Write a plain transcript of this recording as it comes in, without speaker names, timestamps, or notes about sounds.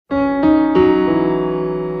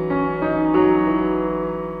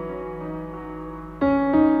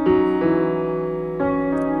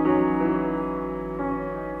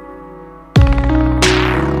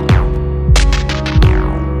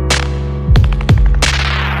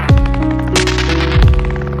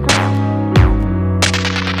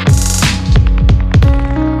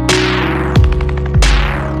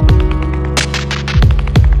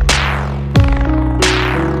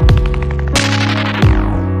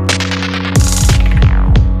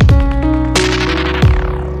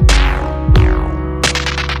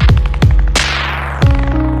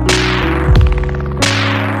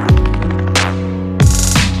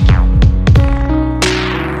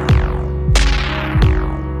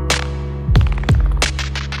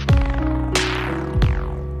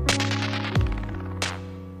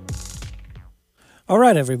All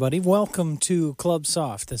right, everybody, welcome to Club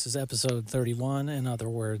Soft. This is episode 31, in other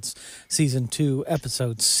words, season 2,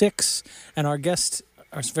 episode 6. And our guest,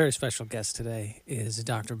 our very special guest today is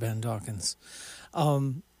Dr. Ben Dawkins.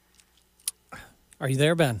 Are you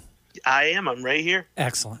there, Ben? I am. I'm right here.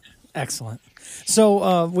 Excellent.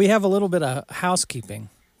 So we have a little bit of housekeeping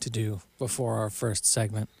to do before our first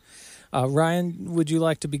segment. Ryan, would you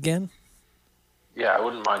like to begin? Yeah, I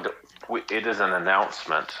wouldn't mind. It is an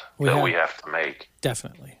announcement we have to make.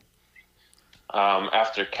 Definitely.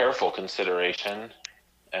 After careful consideration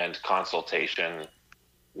and consultation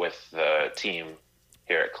with the team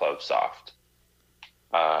here at Club Soft,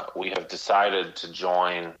 we have decided to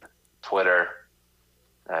join Twitter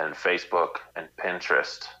and Facebook and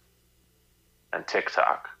Pinterest and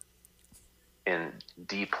TikTok in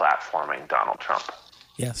deplatforming Donald Trump.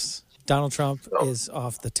 Yes, Donald Trump is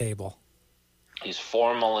off the table. He's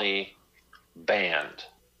formally banned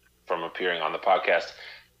from appearing on the podcast,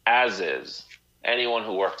 as is anyone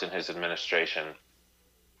who worked in his administration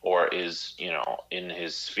or is, in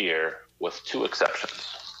his sphere, with two exceptions.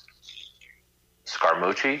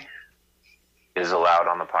 Scaramucci is allowed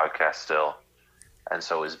on the podcast still, and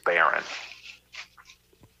so is Barron.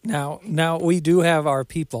 Now we do have our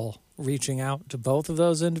people reaching out to both of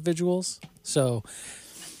those individuals, so...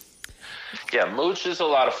 Yeah, Mooch is a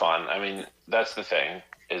lot of fun. I mean, that's the thing,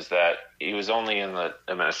 is that he was only in the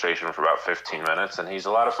administration for about 15 minutes, and he's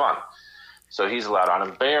a lot of fun. So he's allowed on.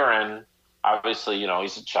 And Barron, obviously,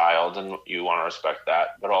 he's a child, and you want to respect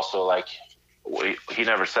that. But also, he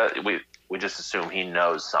never said, we just assume he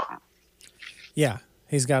knows something. Yeah,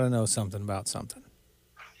 he's got to know something about something.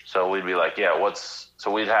 So we'd be like,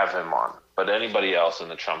 so we'd have him on. But anybody else in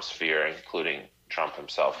the Trump sphere, including Trump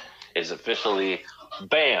himself, is officially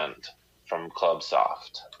banned from Club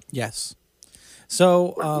Soft. Yes.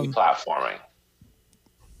 So platforming.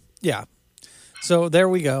 Yeah. So there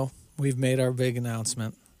we go. We've made our big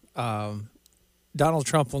announcement. Donald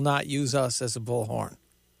Trump will not use us as a bullhorn.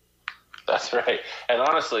 That's right. And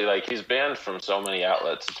honestly, he's banned from so many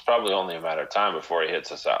outlets, it's probably only a matter of time before he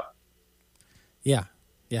hits us up. Yeah.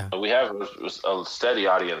 We have a steady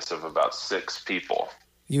audience of about 6 people.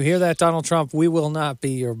 You hear that, Donald Trump? We will not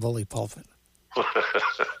be your bully pulpit.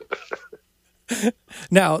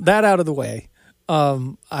 Now, that out of the way,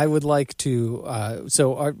 I would like to...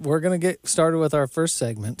 we're going to get started with our first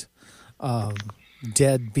segment,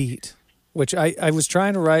 Dead Beat, which I was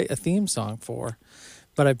trying to write a theme song for,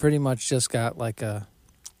 but I pretty much just got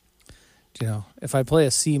if I play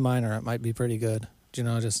a C minor, it might be pretty good.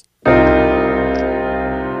 Just...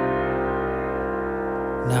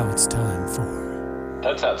 Now it's time for...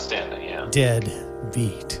 That's outstanding, yeah. Dead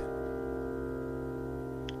Beat.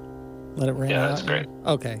 Let it ring out? Yeah, that's great.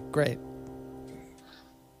 Okay, great.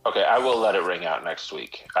 Okay, I will let it ring out next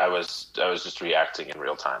week. I was just reacting in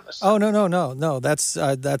real time this time. Oh, no. That's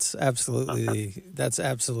absolutely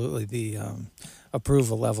the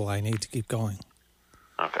approval level I need to keep going.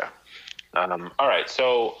 Okay. All right,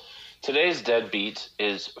 so today's Dead Beat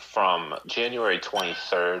is from January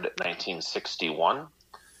 23rd, 1961.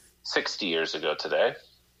 60 years ago today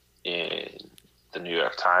in the New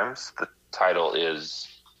York Times. The title is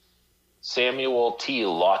Samuel T.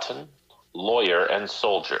 Lawton, Lawyer and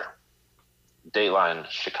Soldier. Dateline,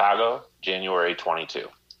 Chicago, January 22.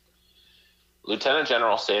 Lieutenant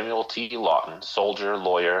General Samuel T. Lawton, soldier,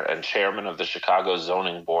 lawyer, and chairman of the Chicago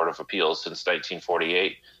Zoning Board of Appeals since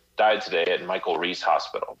 1948, died today at Michael Reese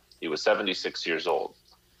Hospital. He was 76 years old.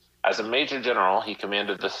 As a major general, he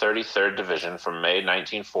commanded the 33rd Division from May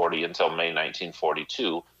 1940 until May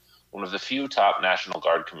 1942, one of the few top National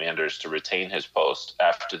Guard commanders to retain his post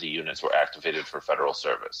after the units were activated for federal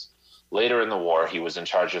service. Later in the war, he was in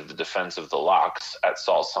charge of the defense of the locks at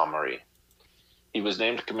Sault Ste. Marie. He was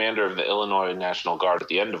named commander of the Illinois National Guard at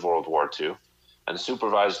the end of World War II and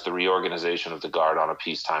supervised the reorganization of the Guard on a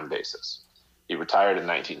peacetime basis. He retired in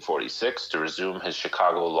 1946 to resume his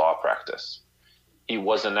Chicago law practice. He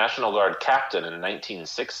was a National Guard captain in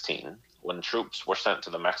 1916 when troops were sent to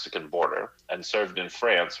the Mexican border and served in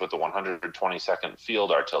France with the 122nd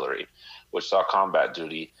Field Artillery, which saw combat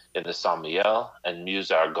duty in the Saint-Mihiel and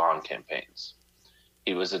Meuse-Argonne campaigns.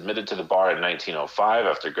 He was admitted to the bar in 1905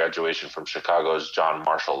 after graduation from Chicago's John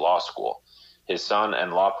Marshall Law School. His son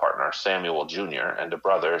and law partner, Samuel Jr., and a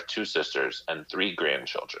brother, 2 sisters, and 3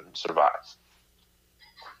 grandchildren survive.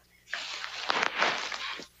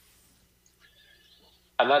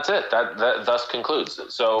 And that's it. That thus concludes.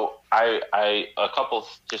 So a couple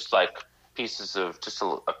pieces of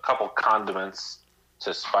a couple condiments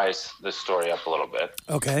to spice this story up a little bit.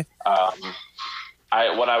 Okay.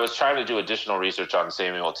 When I was trying to do additional research on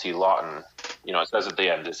Samuel T. Lawton, it says at the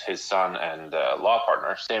end, is his son and law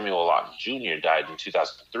partner, Samuel Lawton Jr., died in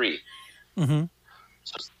 2003. Mm-hmm.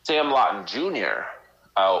 So Sam Lawton Jr.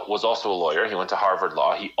 Was also a lawyer. He went to Harvard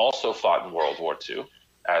Law. He also fought in World War II,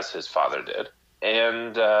 as his father did.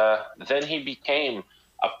 And then he became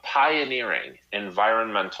a pioneering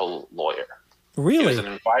environmental lawyer. Really? He was an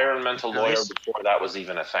environmental lawyer Nice. before that was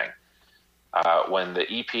even a thing. When the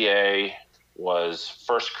EPA was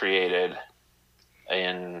first created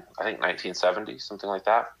in, I think, 1970, something like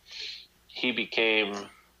that, he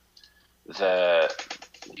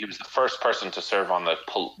was the first person to serve on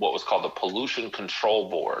what was called the Pollution Control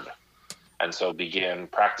Board, and so began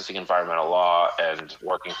practicing environmental law and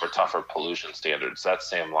working for tougher pollution standards. That's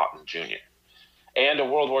Sam Lawton Jr. and a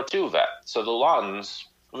World War II vet. So the Lawtons,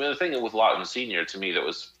 the thing with Lawton Sr. to me that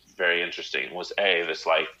was very interesting was this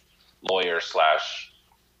like lawyer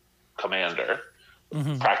 / commander,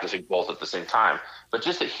 practicing both at the same time, but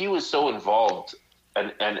just that he was so involved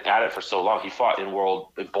and at it for so long. He fought in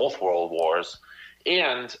both world wars,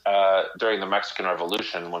 and during the Mexican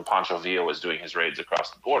Revolution, when Pancho Villa was doing his raids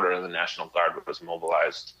across the border and the National Guard was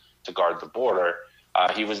mobilized to guard the border,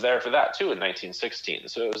 he was there for that too in 1916.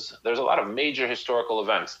 So there's a lot of major historical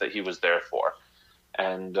events that he was there for,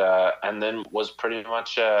 and then was pretty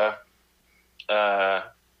much a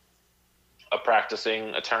practicing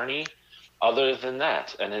attorney other than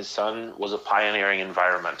that. And his son was a pioneering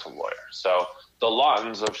environmental lawyer. So the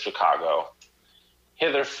Lawtons of Chicago,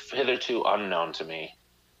 hitherto unknown to me,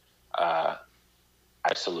 I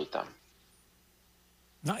salute them.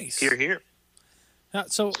 Nice. Hear, hear.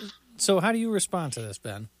 So how do you respond to this,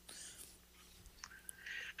 Ben?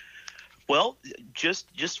 Well,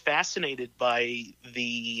 just fascinated by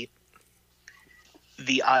the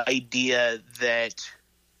idea that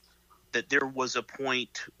there was a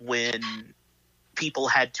point when people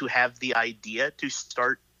had to have the idea to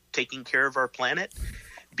start taking care of our planet,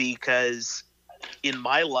 because in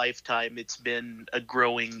my lifetime it's been a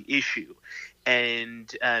growing issue,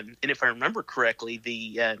 and if I remember correctly,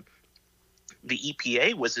 the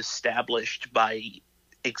EPA was established by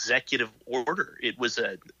executive order. It was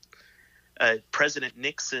a President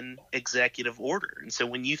Nixon executive order. And so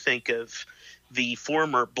when you think of the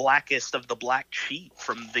former blackest of the black sheep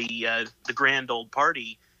from the grand old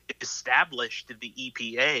party established the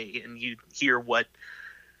EPA, and you hear what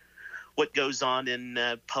goes on in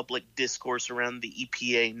public discourse around the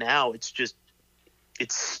EPA now, it's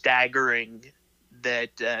staggering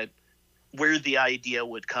that where the idea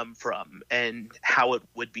would come from and how it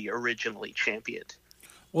would be originally championed.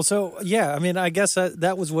 Well, so, yeah, I guess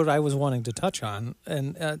that was what I was wanting to touch on.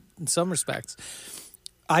 And in some respects,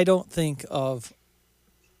 I don't think of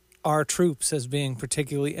our troops as being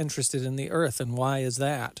particularly interested in the earth. And why is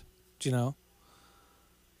that? Do you know?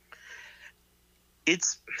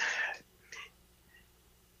 It's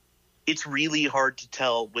really hard to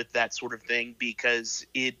tell with that sort of thing, because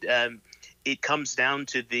it comes down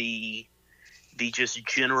to the just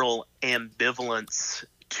general ambivalence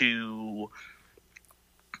to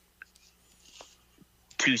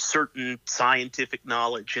certain scientific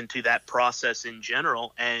knowledge and to that process in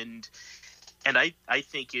general, and I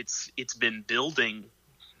think it's been building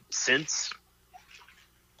since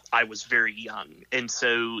I was very young, and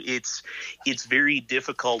so it's very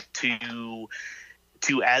difficult to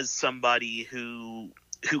as somebody who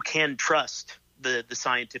can trust the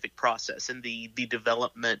scientific process and the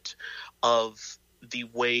development of the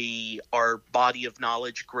way our body of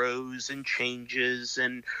knowledge grows and changes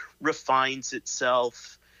and refines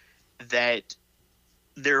itself, that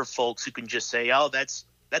there are folks who can just say, oh, that's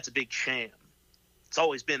a big sham. It's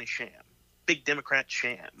always been a sham. Big Democrat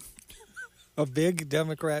sham. A big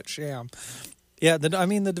Democrat sham. Yeah, the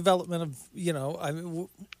development of,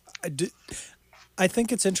 I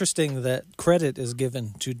think it's interesting that credit is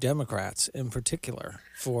given to Democrats in particular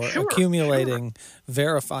for accumulating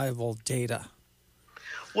verifiable data.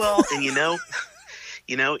 Well, and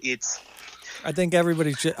it's. I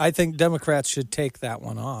think Democrats should take that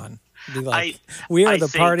one on. Be like, we are the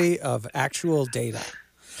party of actual data.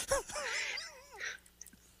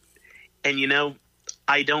 And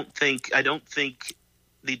I don't think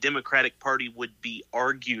the Democratic Party would be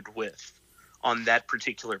argued with on that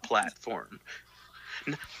particular platform.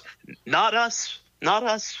 Not us.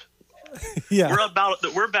 Yeah,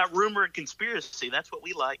 we're about rumor and conspiracy. That's what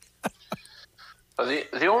we like.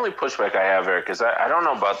 The only pushback I have, Eric, is I don't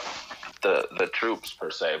know about the troops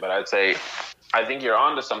per se, but I'd say I think you're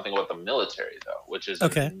onto something with the military, though, which is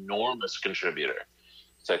an enormous contributor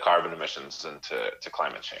to carbon emissions and to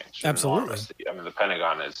climate change. Absolutely. Enormous. The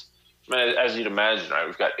Pentagon is, as you'd imagine, right?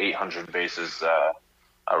 We've got 800 bases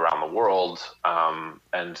around the world,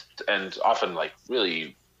 and often like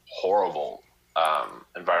really horrible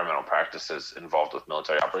environmental practices involved with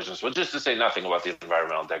military operations, but just to say nothing about the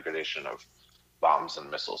environmental degradation of bombs and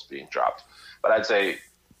missiles being dropped. But I'd say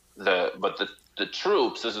the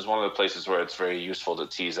troops, this is one of the places where it's very useful to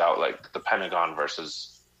tease out like the Pentagon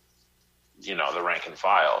versus, the rank and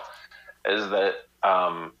file, is that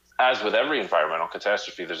as with every environmental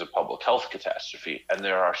catastrophe, there's a public health catastrophe. And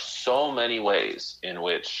there are so many ways in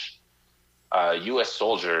which U.S.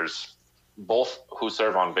 soldiers, both who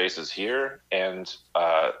serve on bases here and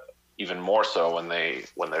even more so when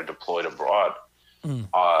they're deployed abroad,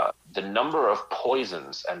 the number of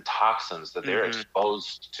poisons and toxins that they're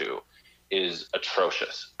exposed to is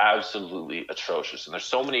atrocious, absolutely atrocious. And there's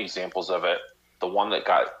so many examples of it. The one that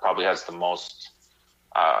probably has the most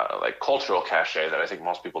cultural cachet that I think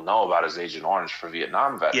most people know about is Agent Orange for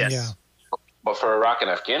Vietnam vets. Yes. Yeah. But for Iraq and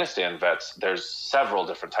Afghanistan vets, there's several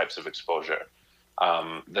different types of exposure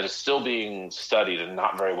that is still being studied and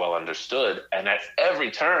not very well understood. And at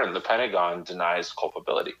every turn, the Pentagon denies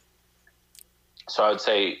culpability. So I would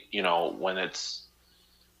say, when it's,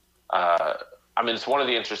 it's one of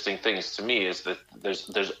the interesting things to me is that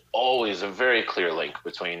there's always a very clear link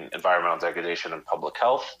between environmental degradation and public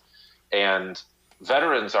health. And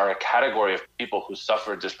veterans are a category of people who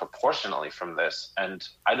suffer disproportionately from this. And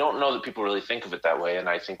I don't know that people really think of it that way, and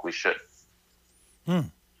I think we should.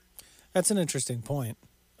 That's an interesting point.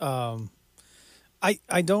 The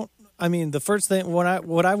first thing,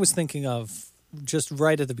 what I was thinking of just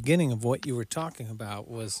right at the beginning of what you were talking about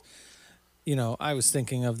was, I was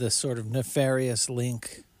thinking of this sort of nefarious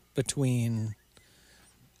link between,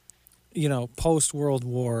 post-World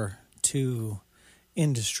War II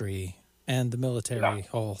industry and the military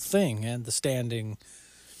whole thing, and the standing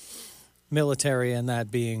military, and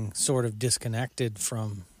that being sort of disconnected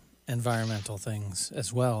from environmental things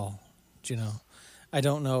as well. I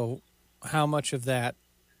don't know how much of that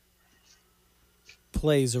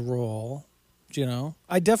plays a role.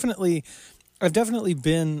 I've definitely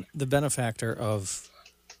been the benefactor of,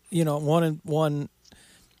 one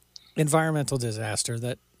environmental disaster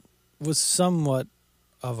that was somewhat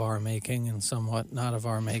of our making and somewhat not of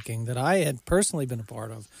our making that I had personally been a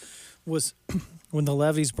part of was when the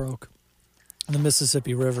levees broke in the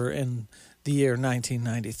Mississippi River in the year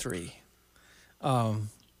 1993.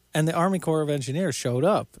 And the Army Corps of Engineers showed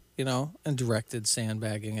up, and directed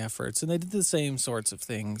sandbagging efforts. And they did the same sorts of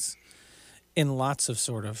things in lots of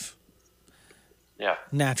sort of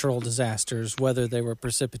natural disasters, whether they were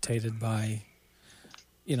precipitated by,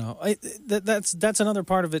 that's another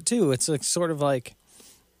part of it too. It's like sort of like,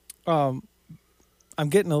 I'm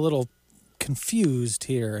getting a little confused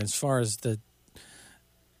here as far as the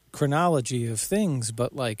chronology of things,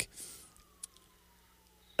 but like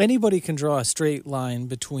anybody can draw a straight line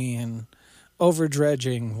between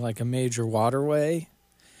overdredging like a major waterway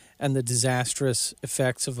and the disastrous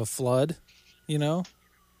effects of a flood,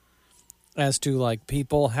 as to like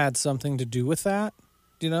people had something to do with that,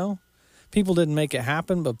 people didn't make it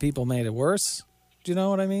happen, but people made it worse. Do you know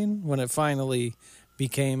what I mean? When it finally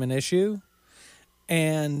became an issue.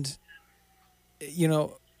 And,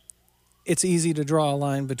 it's easy to draw a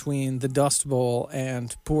line between the Dust Bowl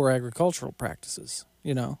and poor agricultural practices.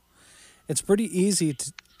 It's pretty easy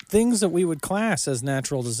to things that we would class as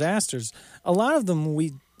natural disasters. A lot of them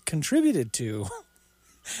we contributed to.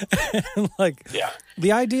 And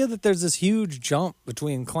the idea that there's this huge jump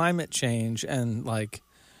between climate change and like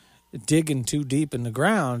digging too deep in the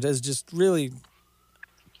ground is just really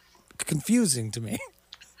confusing to me.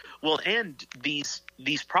 Well, and these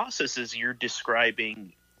processes you're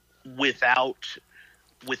describing without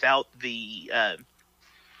the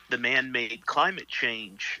man-made climate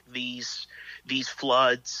change, these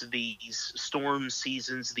floods, these storm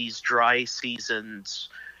seasons, these dry seasons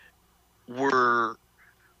were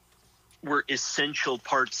essential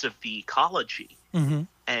parts of the ecology,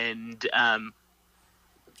 and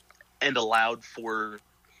allowed for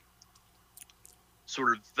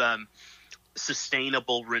sort of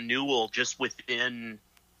sustainable renewal just within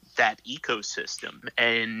that ecosystem.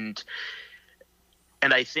 And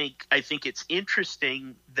I think it's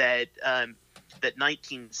interesting that that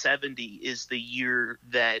 1970 is the year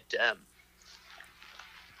that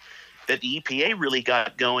that the EPA really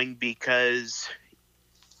got going, because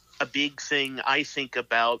a big thing I think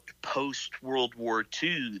about post World War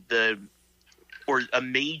II, or a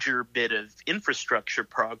major bit of infrastructure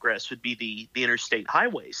progress would be the interstate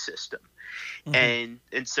highway system. And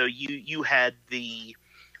so you had the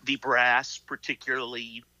brass,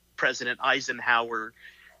 particularly President Eisenhower,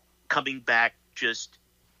 coming back just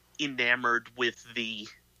enamored with the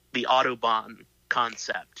Autobahn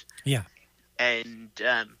concept. Yeah. And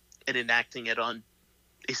enacting it on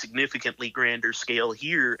a significantly grander scale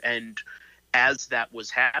here. And as that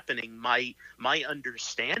was happening, my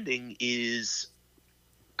understanding is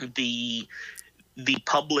the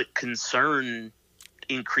public concern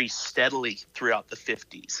increased steadily throughout the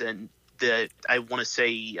 50s. And I want to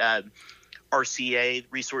say RCA,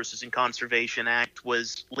 Resources and Conservation Act,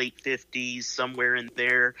 was late 50s, somewhere in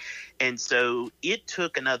there. And so it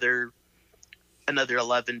took another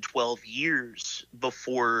 11, 12 years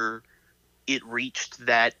before it reached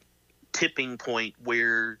that tipping point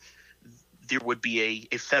where there would be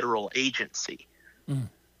a federal agency. Mm.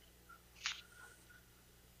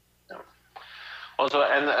 Well, so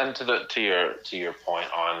and to your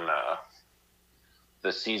point on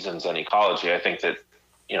the seasons and ecology, I think that,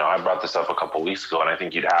 you know, I brought this up a couple weeks ago, and I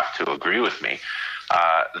think you'd have to agree with me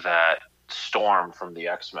that Storm from the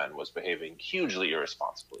X-Men was behaving hugely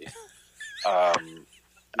irresponsibly.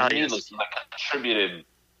 Needlessly, contributed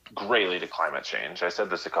greatly to climate change. I said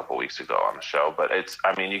this a couple weeks ago on the show, but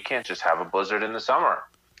you can't just have a blizzard in the summer.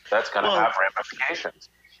 That's going to have ramifications.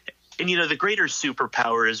 And, you know, the greater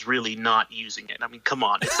superpower is really not using it. I mean, come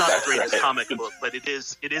on. It's not the greatest comic book, but it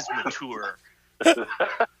is mature.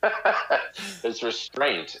 There's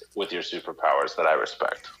restraint with your superpowers that I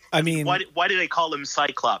respect. I mean, why do they call him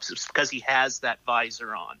Cyclops? It's because he has that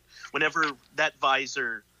visor on. Whenever that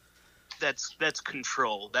visor, that's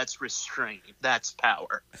control, that's restraint, that's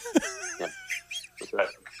power. Yeah. Right.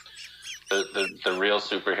 The real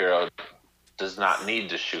superhero does not need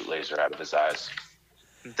to shoot laser out of his eyes.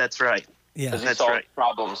 That's right. Yeah, because he solves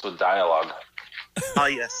problems with dialogue. Oh,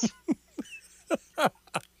 yes.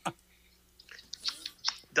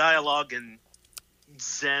 Dialogue and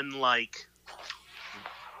Zen-like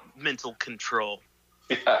mental control.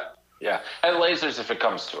 Yeah. And lasers if it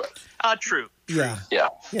comes to it. True. Yeah. Yeah.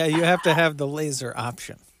 Yeah, you have to have the laser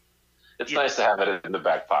option. It's nice to have it in the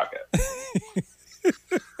back pocket.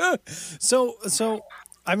 So,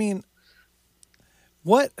 I mean,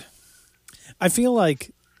 what I feel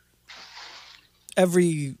like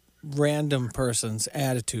every random person's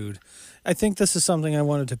attitude, I think this is something I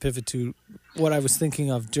wanted to pivot to. What I was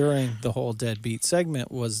thinking of during the whole Deadbeat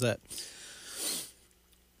segment was that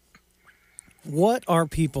what are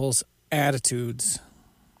people's attitudes?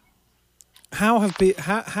 How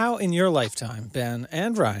in your lifetime, Ben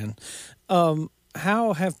and Ryan,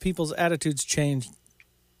 how have people's attitudes changed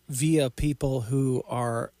via people who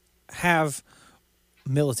have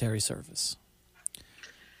military service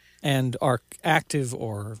and are active,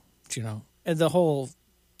 or, you know, and the whole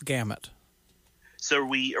gamut? So are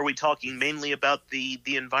we talking mainly about the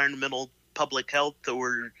environmental public health,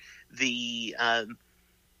 or the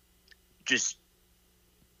just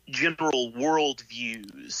general world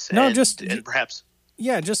views? No, and perhaps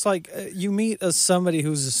just like you meet somebody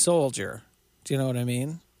who's a soldier. Do you know what I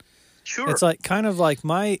mean? Sure. It's like kind of like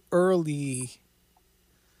my own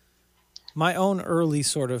early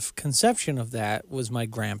sort of conception of that was my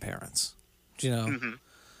grandparents. You know, mm-hmm.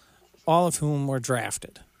 all of whom were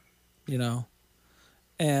drafted. You know.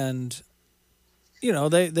 And, you know,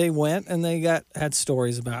 they went and they had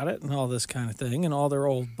stories about it and all this kind of thing, and all their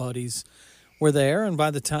old buddies were there. And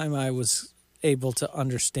by the time I was able to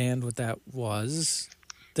understand what that was,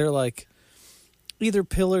 they're like either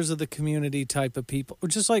pillars of the community type of people, or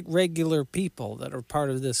just like regular people that are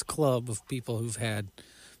part of this club of people who've had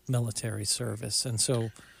military service. And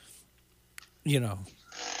so, you know.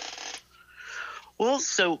 Well,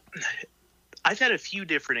 so I've had a few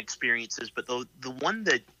different experiences, but the one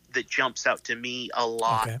that jumps out to me a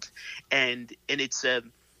lot, okay. and it's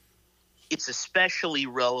especially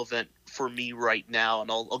relevant for me right now,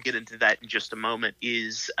 and I'll get into that in just a moment,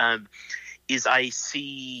 is I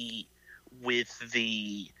see with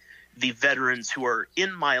the veterans who are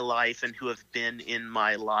in my life and who have been in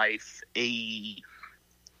my life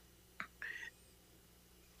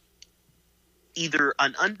either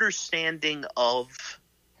an understanding of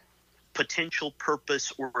potential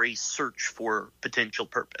purpose or a search for potential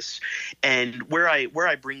purpose. And where I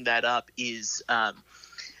bring that up is I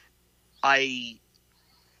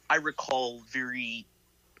recall very,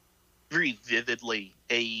 very vividly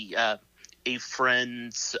a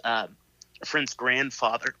friend's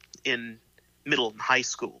grandfather in middle and high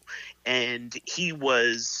school, and he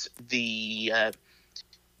was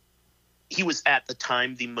at the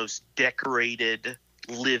time the most decorated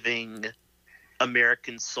living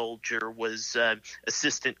American soldier, was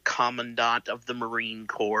assistant commandant of the Marine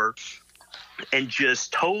Corps, and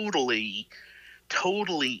just totally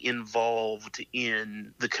involved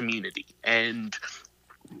in the community. And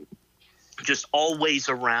just always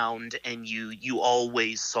around, and you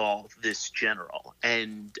always saw this general.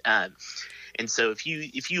 And so if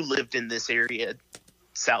you lived in this area,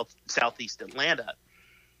 southeast Atlanta,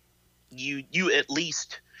 you at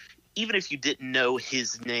least, even if you didn't know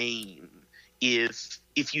his name, if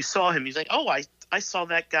you saw him, he's like, oh, I saw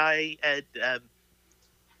that guy at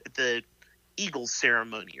the Eagles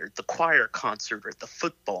ceremony or the choir concert or at the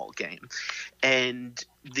football game. And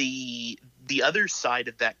the other side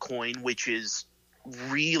of that coin, which is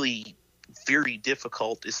really very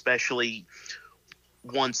difficult, especially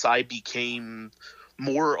once I became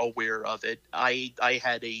more aware of it, I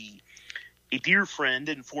had a dear friend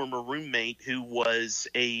and former roommate who was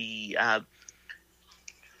a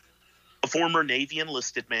former Navy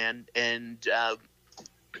enlisted man, and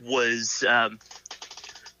was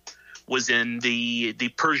in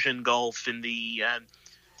the Persian Gulf in the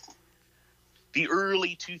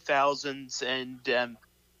early 2000s, and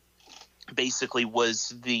basically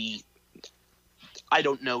was I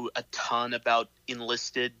don't know a ton about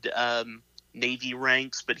enlisted Navy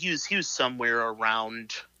ranks, but he was somewhere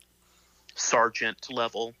around sergeant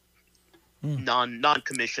level,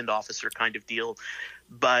 non-commissioned officer kind of deal.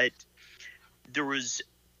 But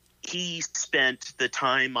he spent the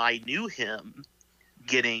time I knew him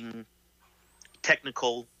getting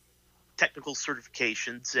technical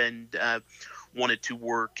certifications, and wanted to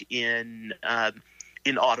work in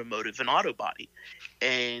automotive and auto body.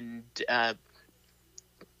 And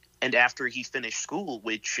after he finished school,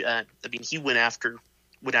 which he went after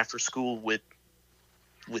school with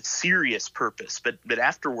serious purpose, but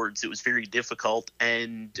afterwards it was very difficult,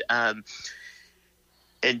 and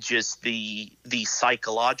just the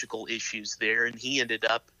psychological issues there, and he ended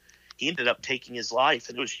up taking his life,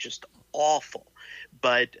 and it was just awful.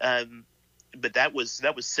 But that was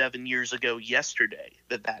 7 years ago yesterday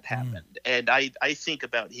that happened. And I think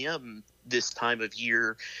about him this time of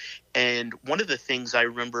year, and one of the things I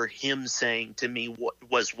remember him saying to me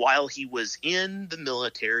was, while he was in the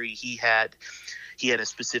military, he had a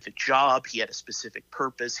specific job, he had a specific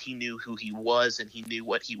purpose, he knew who he was, and he knew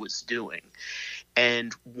what he was doing.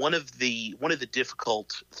 And one of the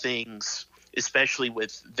difficult things, especially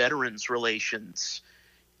with veterans relations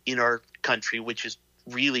in our country, which is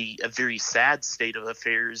really a very sad state of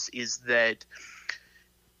affairs, is that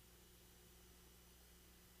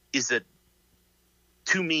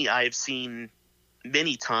to me, I've seen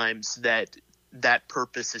many times that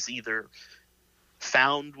purpose is either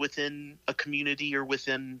found within a community or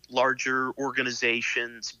within larger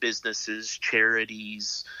organizations, businesses,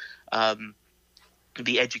 charities,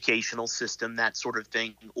 the educational system, that sort of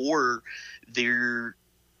thing, or there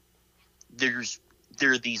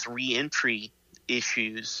are these reentry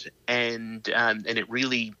issues, and it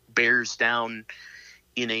really bears down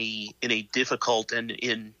in a difficult and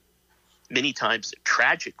in many times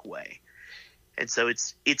tragic way. And so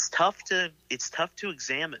it's tough to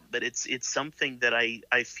examine, but it's something that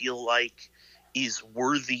I feel like is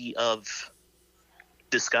worthy of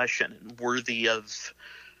discussion and worthy of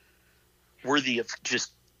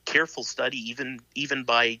just careful study, even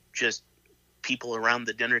by just people around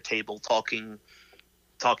the dinner table talking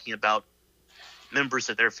about members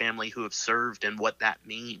of their family who have served and what that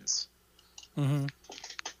means. Mm-hmm.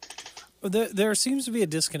 There seems to be a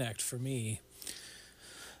disconnect for me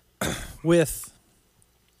with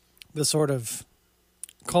the sort of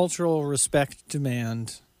cultural respect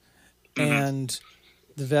demand and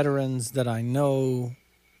the veterans that I know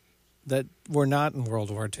that were not in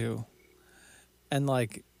World War II, and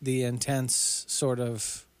like the intense sort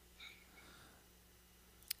of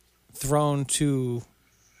thrown to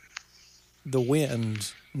the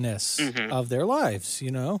windness of their lives,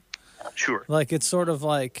 you know? Sure. Like, it's sort of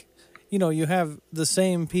like, you know, you have the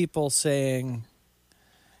same people saying,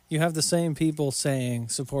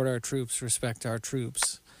 support our troops, respect our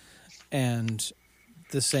troops, and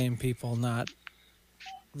the same people not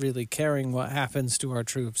really caring what happens to our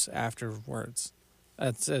troops afterwards.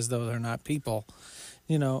 That's as though they're not people.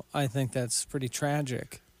 You know, I think that's pretty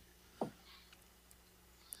tragic.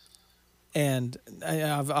 And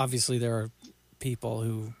obviously there are people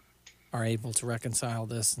who are able to reconcile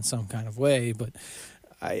this in some kind of way, but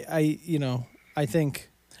I think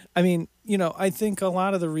a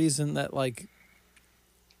lot of the reason that, like,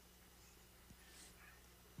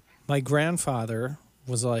 my grandfather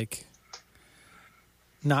was, like,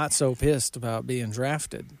 not so pissed about being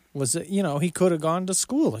drafted was that, you know, he could have gone to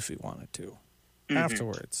school if he wanted to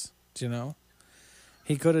afterwards, you know?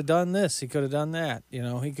 He could have done this. He could have done that. You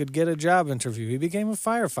know, he could get a job interview. He became a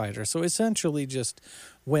firefighter. So essentially just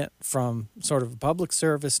went from sort of a public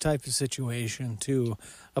service type of situation to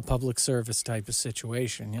a public service type of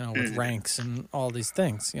situation, you know, with ranks and all these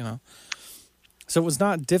things, you know. So it was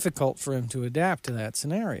not difficult for him to adapt to that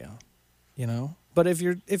scenario, you know. But if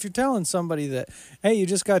you're telling somebody that, hey, you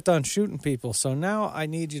just got done shooting people, so now I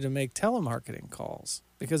need you to make telemarketing calls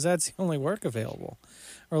because that's the only work available,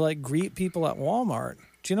 or like greet people at Walmart.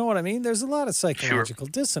 Do you know what I mean? There's a lot of psychological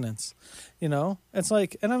dissonance, you know. It's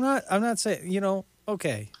like, and I'm not saying, you know,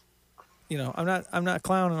 okay, you know, I'm not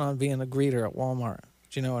clowning on being a greeter at Walmart.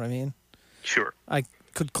 Do you know what I mean? Sure. I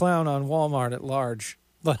could clown on Walmart at large,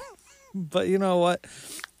 but you know what?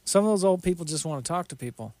 Some of those old people just want to talk to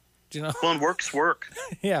people. Do you know? Well, and work's work.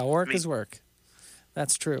 Yeah, work is work.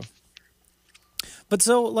 That's true. But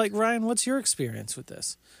so, like, Ryan, what's your experience with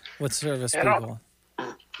this? With service people?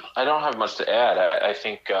 I don't have much to add. I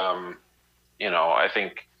think, you know, I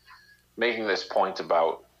think making this point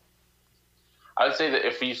about, I would say that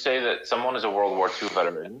if you say that someone is a World War II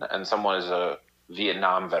veteran and someone is a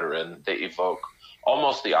Vietnam veteran, they evoke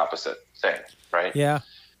almost the opposite thing, right? Yeah.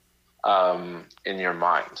 In your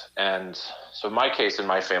mind. And so in my case, in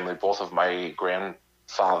my family, both of my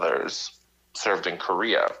grandfathers served in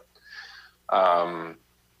Korea. One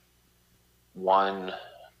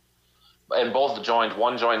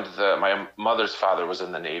joined, my mother's father was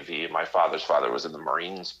in the Navy. My father's father was in the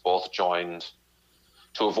Marines. Both joined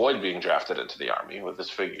to avoid being drafted into the Army with this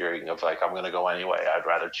figuring of like, I'm going to go anyway. I'd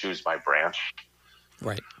rather choose my branch.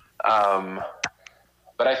 Right.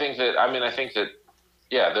 But I think that,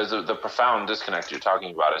 yeah, there's the profound disconnect you're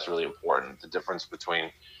talking about is really important. The difference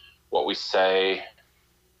between what we say,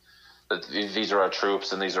 that these are our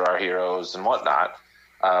troops and these are our heroes and whatnot,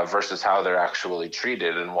 versus how they're actually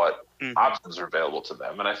treated and what options are available to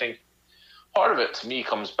them. And I think part of it, to me,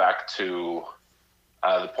 comes back to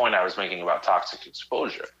the point I was making about toxic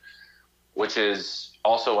exposure, which is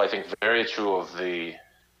also, I think, very true of the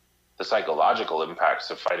psychological impacts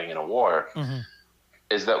of fighting in a war.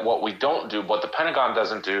 Is that what we don't do, what the Pentagon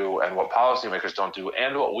doesn't do, and what policymakers don't do,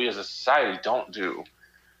 and what we as a society don't do,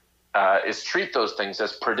 is treat those things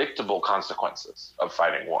as predictable consequences of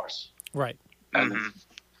fighting wars. Right. And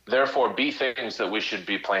therefore be things that we should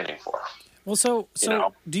be planning for. Well, so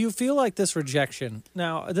do you feel like this rejection,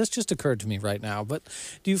 now this just occurred to me right now, but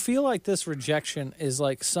do you feel like this rejection is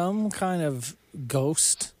like some kind of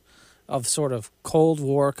ghost of sort of Cold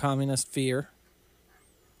War communist fear?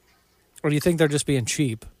 Or do you think they're just being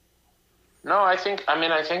cheap? No, I think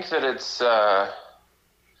that it's, I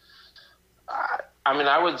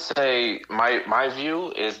would say my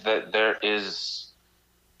view is that there is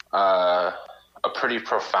a pretty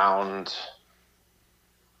profound,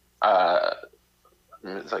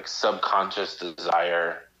 like subconscious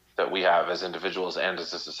desire that we have as individuals and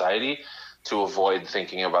as a society to avoid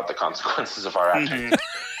thinking about the consequences of our actions.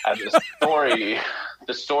 And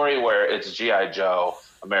the story where it's G.I. Joe,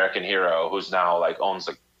 American hero, who's now like owns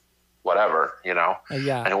like whatever, you know,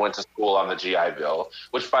 and went to school on the GI Bill,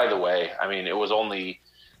 which, by the way, I mean, it was only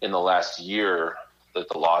in the last year that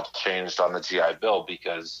the law changed on the GI Bill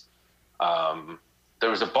because there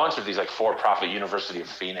was a bunch of these like for-profit University of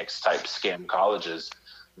Phoenix type scam colleges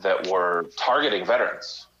that were targeting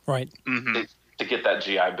veterans, right, to get that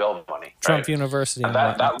GI Bill money. Trump University, and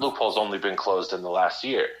that loophole's only been closed in the last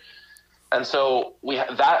year, and so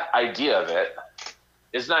that idea of it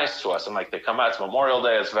is nice to us. And like, they come out, it's Memorial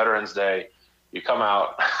Day, it's Veterans Day. You come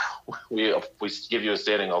out, we give you a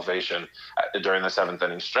standing ovation during the 7th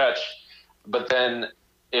inning stretch. But then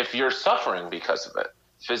if you're suffering because of it,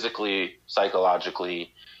 physically,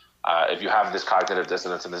 psychologically, if you have this cognitive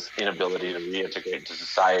dissonance and this inability to reintegrate into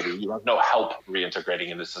society, you have no help reintegrating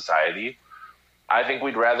into society, I think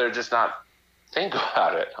we'd rather just not think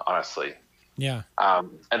about it, honestly. Yeah.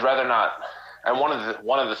 And rather not. And one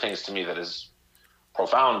of the things to me that is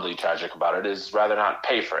profoundly tragic about it is rather not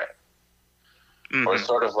pay for it. Or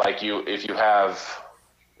sort of like if you have,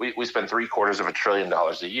 we spend $750 billion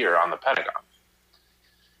a year on the Pentagon.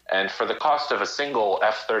 And for the cost of a single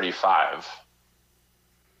F-35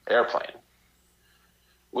 airplane,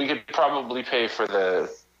 we could probably pay for for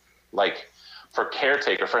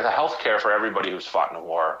the health care for everybody who's fought in a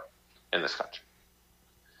war in this country.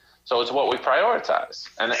 So it's what we prioritize.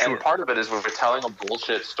 And part of it is we're telling a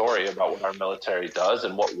bullshit story about what our military does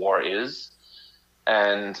and what war is,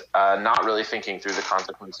 and not really thinking through the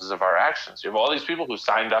consequences of our actions. You have all these people who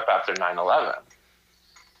signed up after 9/11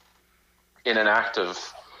 in an act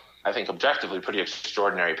of, I think, objectively pretty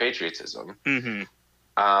extraordinary patriotism, who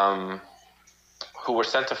were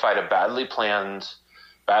sent to fight a badly planned,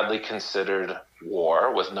 badly considered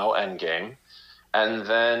war with no end game, and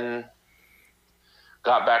then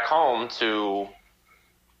got back home to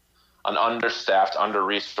an understaffed,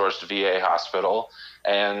 under-resourced VA hospital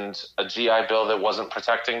and a GI Bill that wasn't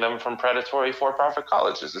protecting them from predatory for-profit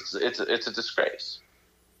colleges. It's a disgrace.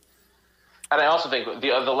 And I also think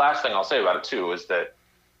the last thing I'll say about it too is that,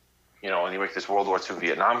 when you make this World War II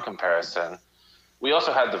Vietnam comparison, we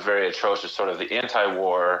also had the very atrocious sort of the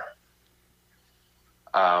anti-war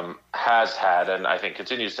has had, and I think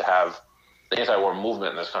continues to have, the anti-war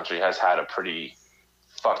movement in this country has had a pretty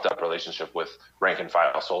fucked up relationship with rank and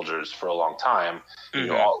file soldiers for a long time.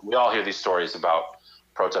 Mm-hmm. We all hear these stories about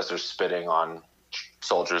protesters spitting on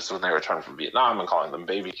soldiers when they return from Vietnam and calling them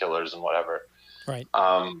baby killers and whatever. Right.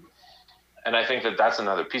 And I think that that's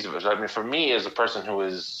another piece of it. I mean, for me, as a person who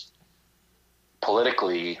is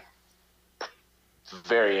politically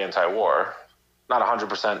very anti-war, not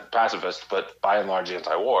 100% pacifist, but by and large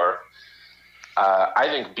anti-war, I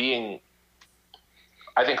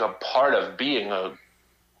think a part of being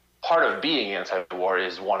anti-war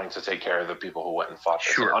is wanting to take care of the people who went and fought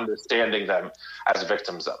this, and understanding them as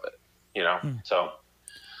victims of it. So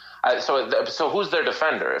who's their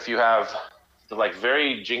defender? If you have the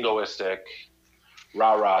very jingoistic,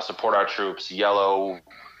 rah-rah, support our troops, yellow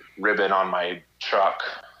ribbon on my truck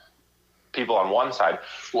people on one side,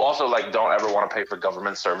 who also don't ever want to pay for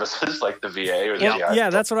government services like the VA or the GI. Yeah,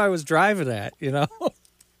 that's what I was driving at, And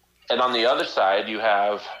on the other side, you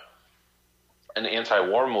have an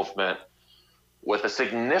anti-war movement with a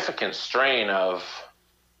significant strain of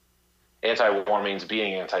anti-war means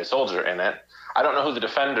being anti-soldier in it. I don't know who the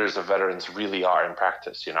defenders of veterans really are in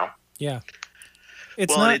practice, Yeah.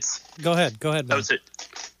 Go ahead, Ben.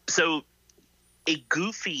 So a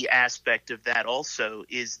goofy aspect of that also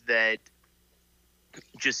is that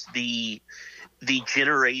just the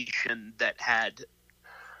generation that had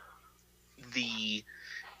the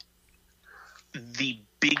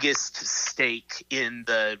biggest stake in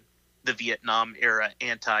the Vietnam era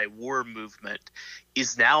anti-war movement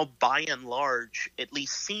is now by and large, at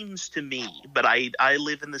least seems to me, but I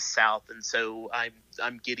live in the South, and so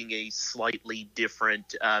I'm getting a slightly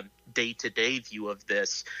different day-to-day view of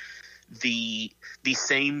this. The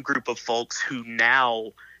same group of folks who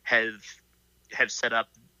now have set up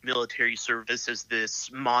military service as this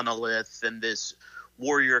monolith and this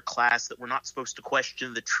warrior class that we're not supposed to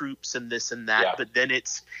question the troops and this and that, but then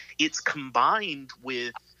it's combined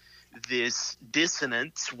with this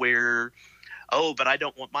dissonance where, but I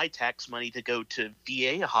don't want my tax money to go to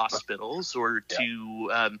VA hospitals or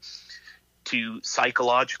to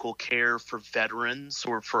psychological care for veterans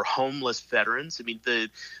or for homeless veterans. I mean, the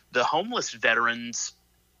homeless veterans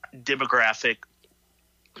demographic,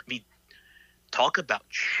 talk about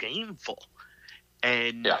shameful.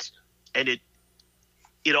 And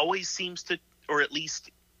it always seems to, or at least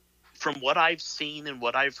from what I've seen and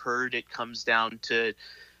what I've heard, it comes down to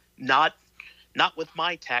not with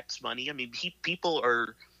my tax money. I mean, people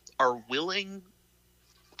are willing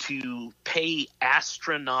to pay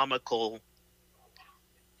astronomical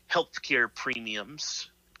healthcare premiums,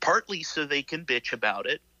 partly so they can bitch about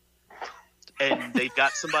it, and they've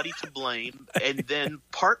got somebody to blame, and then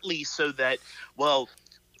partly so that, well,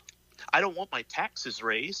 I don't want my taxes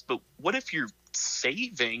raised, but what if you're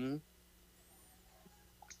saving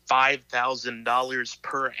 $5,000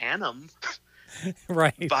 per annum?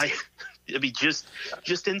 Right. Just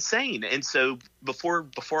insane. And so before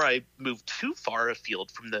I move too far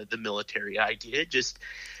afield from the military idea,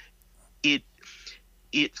 it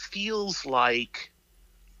feels like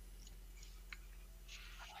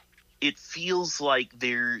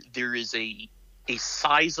there is a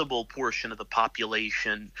sizable portion of the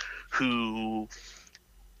population for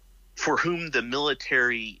whom the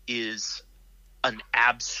military is an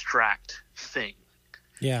abstract thing.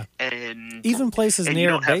 Yeah. And even places near you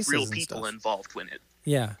don't bases have real and people stuff. involved in it.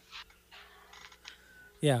 Yeah.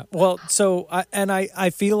 Yeah. Well, so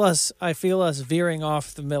I feel us veering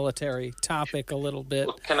off the military topic a little bit.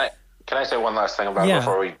 Can I say one last thing about it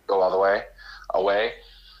before we go all the way away?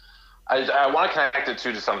 I want to connect it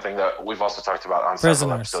to something that we've also talked about on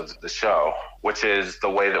several episodes of the show, which is the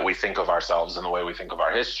way that we think of ourselves and the way we think of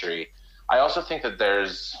our history. I also think that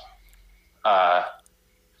there's,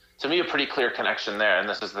 to me, a pretty clear connection there. And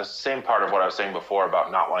this is the same part of what I was saying before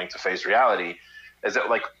about not wanting to face reality, is that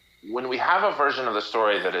when we have a version of the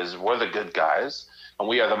story that is we're the good guys and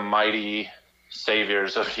we are the mighty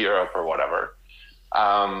saviors of Europe or whatever,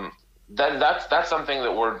 then that's something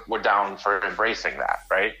that we're down for embracing that,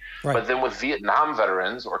 right? But then with Vietnam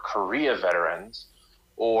veterans or Korea veterans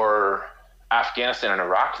or Afghanistan and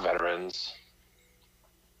Iraq veterans,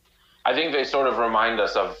 I think they sort of remind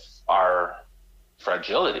us of our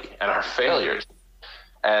fragility and our failures.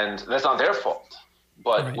 And that's not their fault.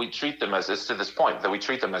 But Right. we treat them as this, to this point, that we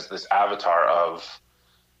treat them as this avatar of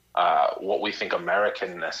what we think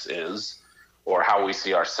Americanness is, or how we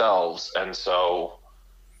see ourselves. And so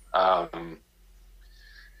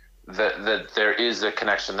that there is a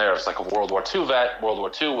connection there. It's like a World War II vet. World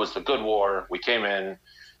War II was the good war. We came in,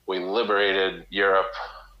 we liberated Europe,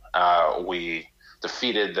 we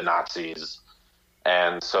defeated the Nazis.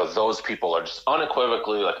 And so those people are just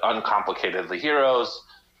unequivocally, like uncomplicatedly heroes.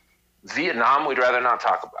 Vietnam, we'd rather not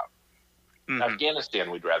talk about. Mm-hmm.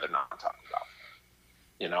 Afghanistan, we'd rather not talk about.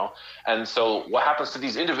 You know? And so what happens to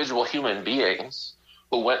these individual human beings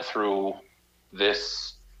who went through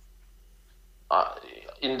this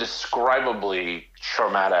indescribably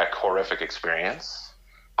traumatic, horrific experience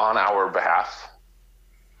on our behalf,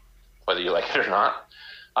 whether you like it or not,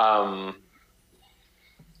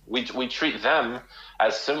 we treat them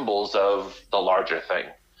as symbols of the larger thing.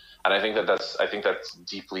 And I think that's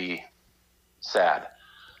deeply sad.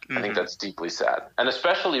 Mm-hmm. I think that's deeply sad. And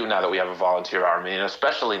especially now that we have a volunteer army, and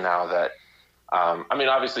especially now that,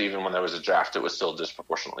 obviously even when there was a draft, it was still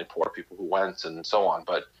disproportionately poor people who went and so on.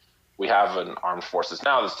 But we have an armed forces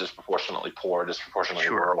now that's disproportionately poor, disproportionately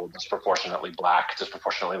rural, disproportionately Black,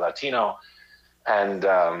 disproportionately Latino. And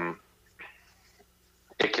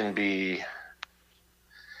it can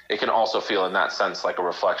also feel in that sense like a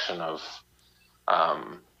reflection of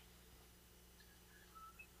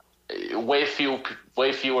way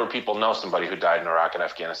fewer people know somebody who died in Iraq and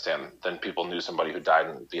Afghanistan than people knew somebody who died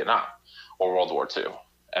in Vietnam or World War II.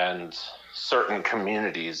 And certain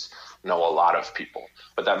communities know a lot of people,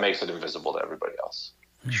 but that makes it invisible to everybody else.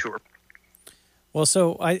 Sure. Well,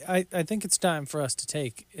 so I think it's time for us to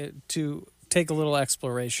take a little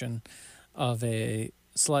exploration of a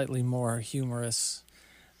slightly more humorous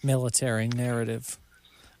military narrative.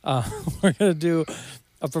 We're going to do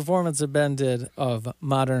a performance that Ben did of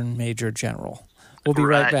Modern Major General. We'll be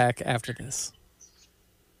right back after this.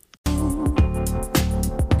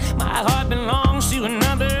 My heart belongs to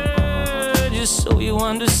another, just so you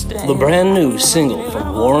understand. The brand new single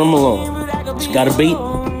from Warren Malone. It's got a beat,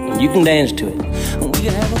 and you can dance to it. We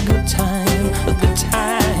can have a good time, a good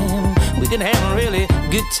time. We can have a really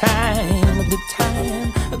good time, a good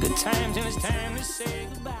time, a good time till it's time to say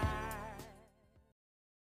goodbye.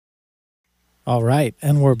 All right,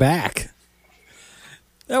 and we're back.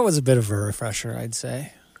 That was a bit of a refresher, I'd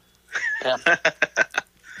say. Yeah.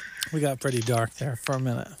 We got pretty dark there for a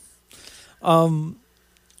minute.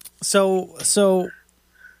 So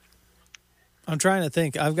I'm trying to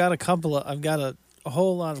think. I've got a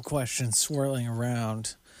whole lot of questions swirling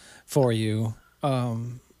around for you. Sure.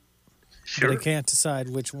 But I can't decide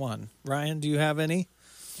which one. Ryan, do you have any?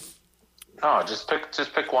 No, just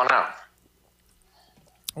pick one out.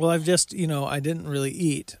 Well, I've just, I didn't really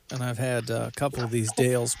eat, and I've had a couple of these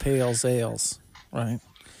Dale's Pales Ales, right?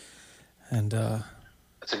 And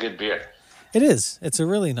It's a good beer. it is. It's a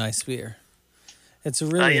really nice beer. It's a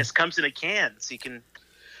really... Yes, comes in a can, so you can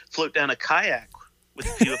float down a kayak with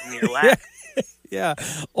a few of them in your lap. Yeah.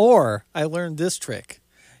 Or I learned this trick.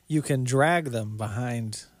 You can drag them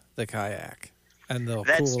behind the kayak, and they'll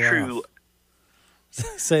That's cool true. off.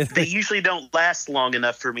 Say They usually don't last long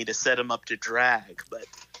enough for me to set them up to drag, but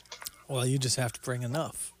well, you just have to bring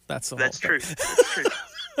enough. That's the that's whole true. thing. That's true.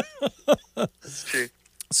 That's true.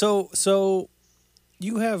 So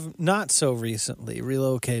you have not so recently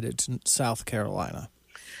relocated to South Carolina.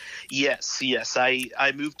 Yes.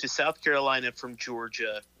 I moved to South Carolina from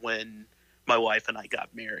Georgia when my wife and I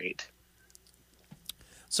got married.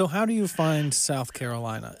 So how do you find South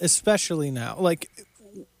Carolina, especially now?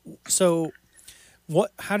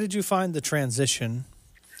 How did you find the transition?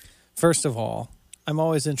 First of all, I'm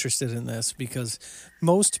always interested in this because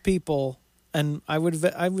most people, and I would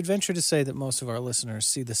venture to say that most of our listeners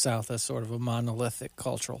see the South as sort of a monolithic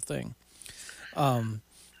cultural thing.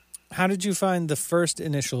 How did you find the first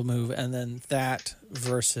initial move, and then that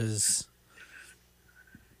versus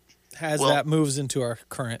that moves into our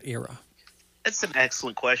current era? That's an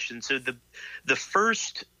excellent question. So the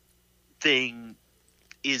first thing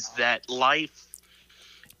is that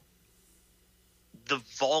the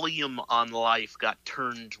volume on life got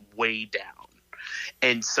turned way down.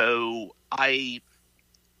 And so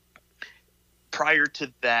prior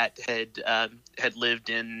to that had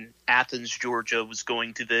lived in Athens, Georgia, was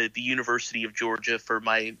going to the University of Georgia for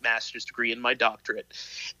my master's degree and my doctorate.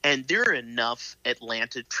 And there are enough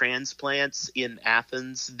Atlanta transplants in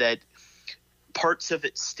Athens that parts of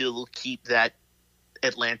it still keep that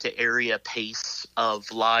Atlanta area pace of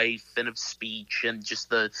life and of speech and just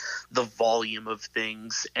the volume of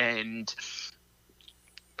things. And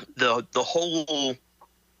the whole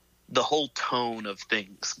tone of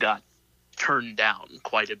things got turned down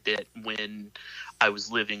quite a bit when I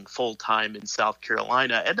was living full time in South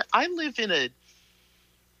Carolina, and I live in a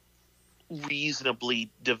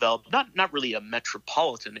reasonably developed, not really a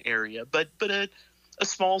metropolitan area, but a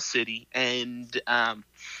small city, and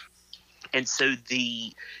so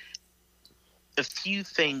a few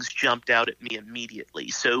things jumped out at me immediately.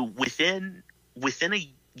 So within a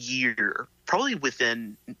year, probably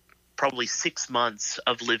 6 months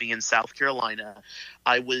of living in South Carolina,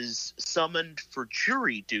 I was summoned for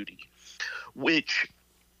jury duty, which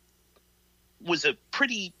was a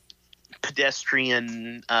pretty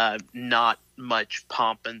pedestrian, not much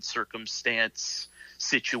pomp and circumstance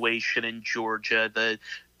situation in Georgia. The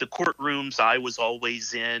courtrooms I was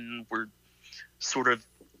always in were sort of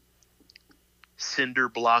cinder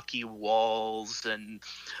blocky walls and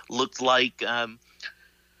looked like a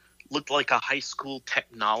high school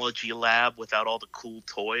technology lab without all the cool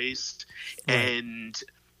toys. Right.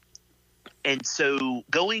 And so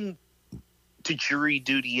going to jury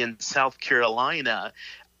duty in South Carolina,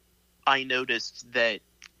 I noticed that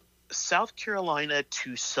South Carolina,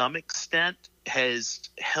 to some extent, has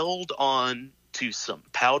held on to some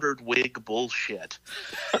powdered wig bullshit.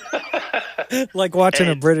 Like watching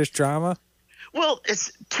a British drama? Well,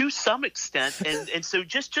 it's to some extent, and so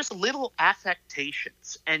just little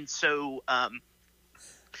affectations. And so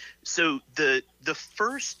so the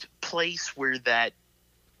first place where that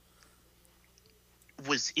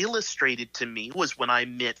was illustrated to me was when I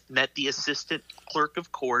met the assistant clerk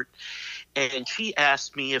of court, and she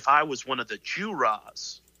asked me if I was one of the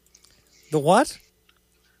jurors. The what?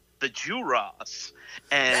 The jurors.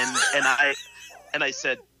 And I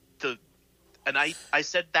said I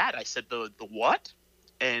said the what?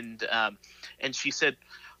 And she said,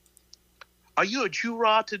 "Are you a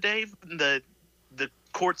juror today in the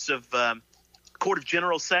court of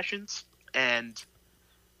General Sessions?" And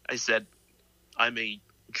I said, "I'm a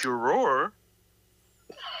juror."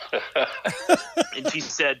 And she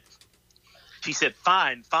said,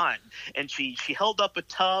 fine. And she held up a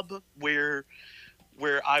tub where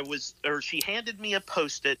I was, or she handed me a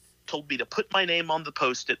Post-it, told me to put my name on the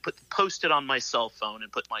Post-it, put the Post-it on my cell phone,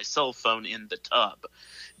 and put my cell phone in the tub,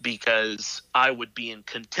 because I would be in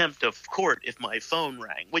contempt of court if my phone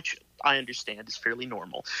rang, which I understand is fairly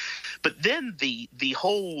normal. But then the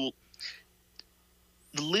whole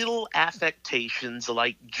little affectations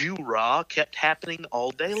like juror kept happening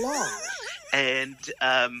all day long. And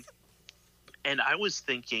I was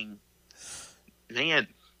thinking, man,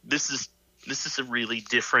 this is a really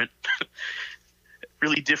different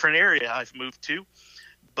area I've moved to.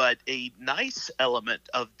 But a nice element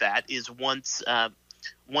of that is once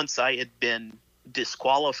I had been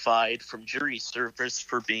disqualified from jury service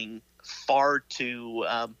for being far too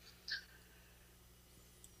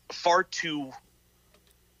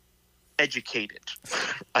educated,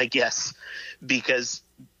 I guess, because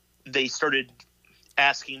they started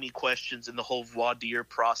asking me questions in the whole voir dire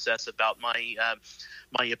process about my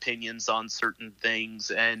opinions on certain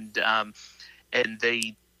things, and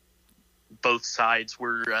they both sides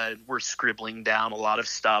were scribbling down a lot of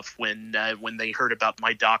stuff when they heard about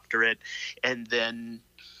my doctorate, and then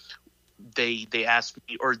they asked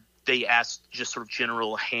me, or they asked just sort of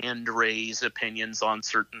general hand raise opinions on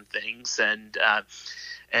certain things, and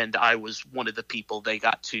I was one of the people they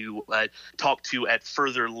got to talk to at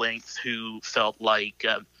further length who felt like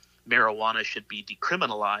marijuana should be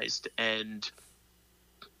decriminalized, and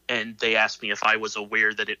they asked me if I was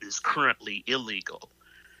aware that it is currently illegal.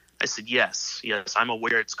 I said, yes, I'm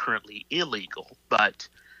aware it's currently illegal, but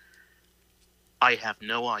I have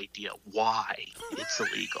no idea why it's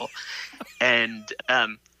illegal.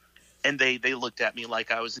 And they looked at me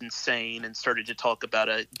like I was insane and started to talk about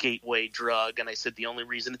a gateway drug. And I said the only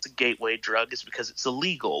reason it's a gateway drug is because it's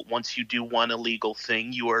illegal. Once you do one illegal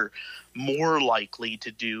thing, you are more likely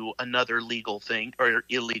to do another legal thing or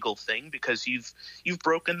illegal thing because you've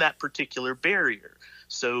broken that particular barrier.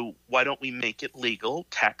 So why don't we make it legal,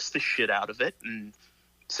 tax the shit out of it, and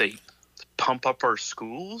say pump up our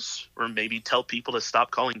schools, or maybe tell people to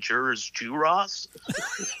stop calling jurors jurors?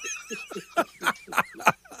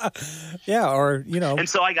 Yeah, or And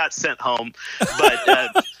so I got sent home,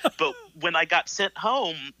 but when I got sent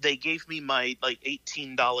home, they gave me my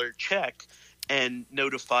 $18 check and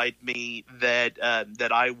notified me that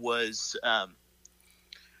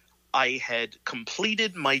I had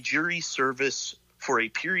completed my jury service for a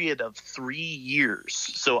period of 3 years.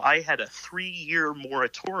 So I had a 3-year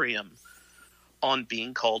moratorium on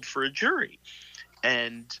being called for a jury,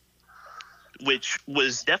 and which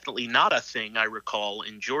was definitely not a thing I recall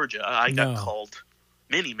in Georgia. I got called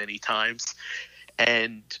many, many times.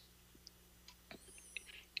 And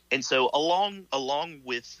so along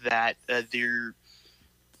with that, they're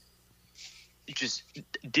just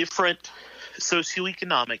different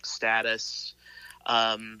socioeconomic status.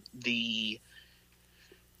 The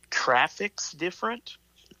traffic's different.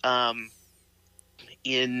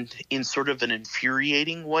 In sort of an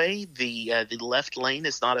infuriating way. The left lane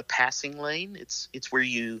is not a passing lane. It's where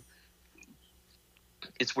you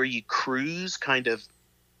cruise kind of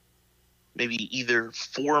maybe either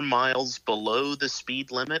 4 miles below the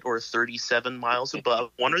speed limit or 37 miles above,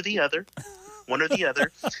 one or the other,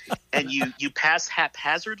 and you pass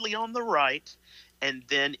haphazardly on the right, and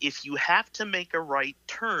then if you have to make a right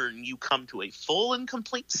turn, you come to a full and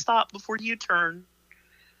complete stop before you turn,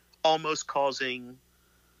 almost causing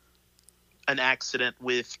an accident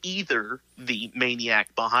with either the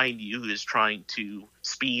maniac behind you who is trying to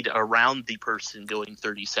speed around the person going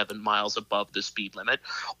 37 miles above the speed limit,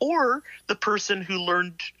 or the person who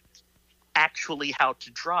learned actually how to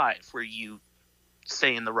drive, where you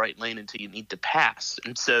stay in the right lane until you need to pass.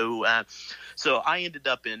 And so I ended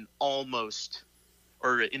up in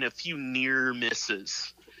a few near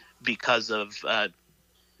misses because of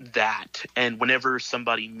that. And whenever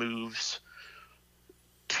somebody moves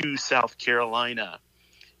to South Carolina,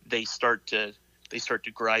 they start to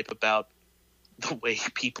gripe about the way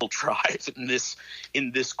people drive in this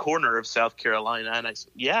corner of South Carolina. And I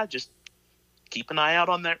said, yeah, just keep an eye out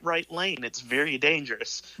on that right lane. It's very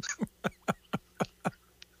dangerous.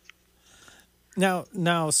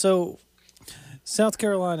 Now, so South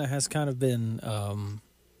Carolina has kind of been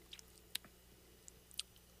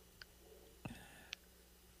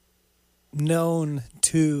known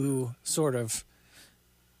to sort of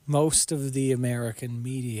most of the American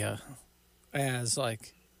media as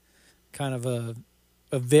like kind of a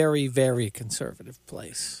very, very conservative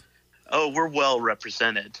place. Oh, we're well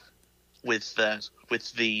represented with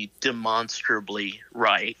the demonstrably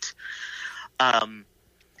right.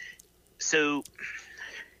 So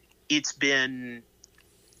it's been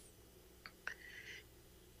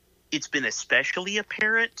especially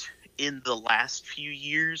apparent in the last few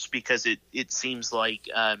years because it seems like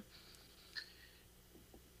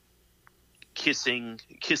kissing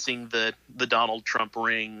the Donald Trump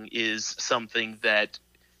ring is something that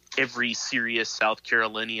every serious South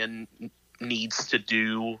Carolinian needs to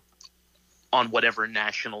do on whatever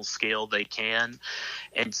national scale they can.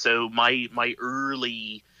 And so my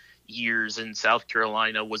early years in South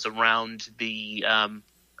Carolina was around the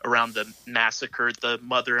massacre at the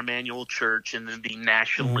Mother Emanuel Church, and then the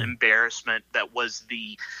national embarrassment that was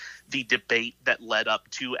the debate that led up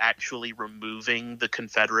to actually removing the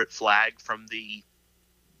Confederate flag from the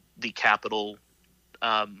Capitol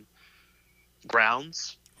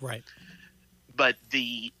grounds. Right. But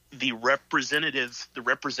the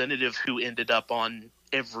representative who ended up on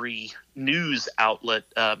every news outlet,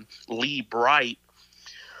 Lee Bright,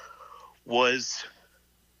 was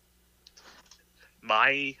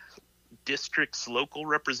my district's local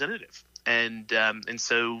representative, and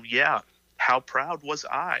so yeah, how proud was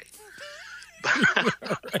I?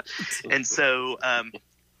 And so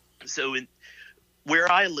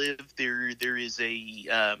where I live, there is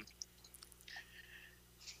a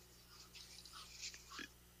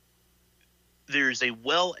there's a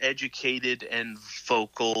well-educated and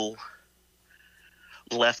vocal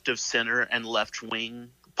left of center and left wing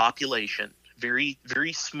population. Very,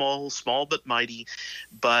 very small but mighty.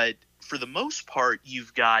 But for the most part,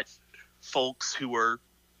 you've got folks who are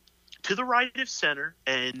to the right of center,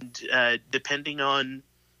 and depending on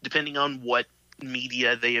what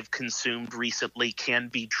media they have consumed recently, can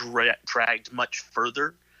be dragged much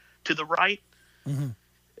further to the right. Mm-hmm.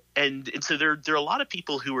 And so there are a lot of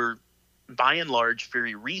people who are, by and large,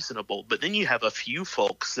 very reasonable. But then you have a few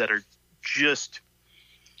folks that are just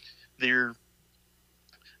their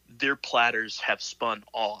platters have spun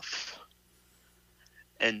off.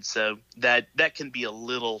 And so that can be a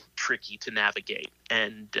little tricky to navigate.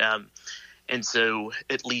 And so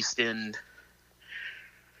at least in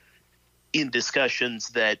discussions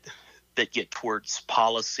that get towards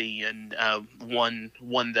policy, and one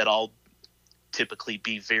that I'll typically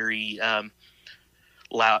be very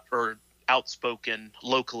loud or outspoken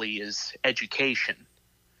locally is education.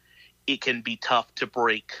 It can be tough to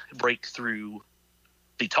break through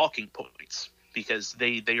the talking points, because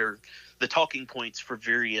they are the talking points for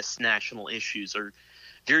various national issues are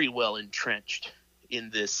very well entrenched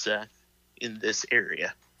in this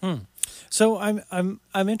area. So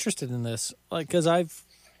I'm interested in this, like, because I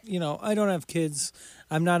don't have kids.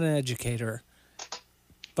 I'm not an educator,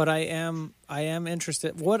 but I am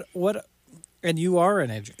interested. What and you are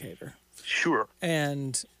an educator. Sure.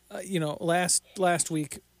 And last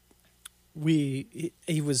week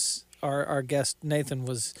he was our guest Nathan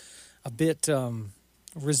was a bit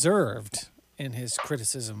reserved in his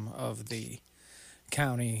criticism of the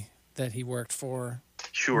county that he worked for.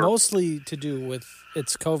 Sure. Mostly to do with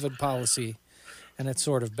its COVID policy and its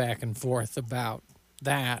sort of back and forth about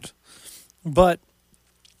that. But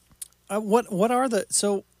what are the...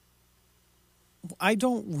 So I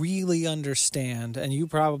don't really understand, and you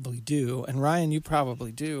probably do, and Ryan, you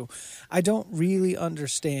probably do. I don't really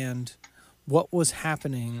understand what was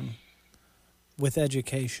happening with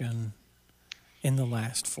education in the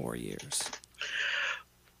last 4 years.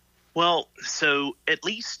 Well, so at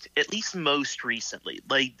least most recently,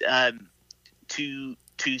 like to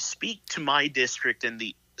speak to my district and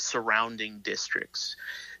the surrounding districts,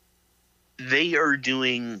 they are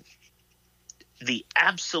doing the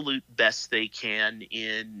absolute best they can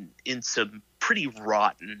in some pretty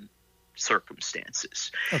rotten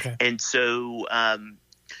circumstances. Okay. And so at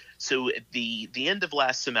the end of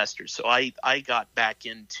last semester, so I got back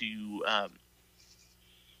into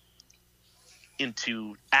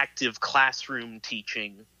active classroom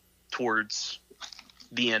teaching towards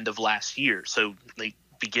the end of last year, so like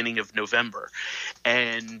beginning of November,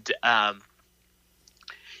 and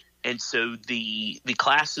so the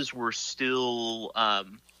classes were still a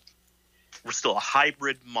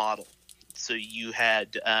hybrid model. So you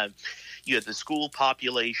had the school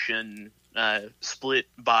population split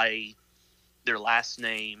by their last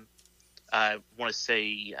name. I want to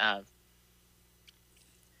say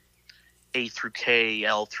A through K,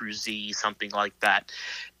 L through Z, something like that,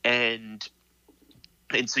 and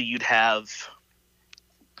so you'd have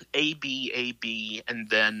AB, and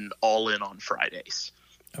then all in on Fridays.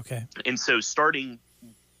 Okay. And so starting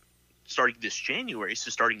this January, so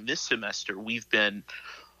starting this semester, we've been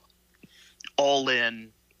all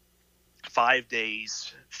in 5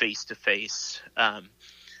 days face-to-face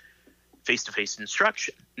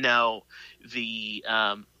instruction. Now, the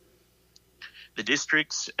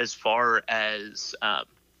districts, as far as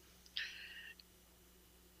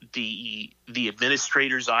the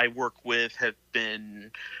administrators I work with, have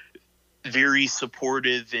been very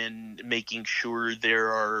supportive in making sure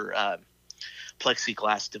there are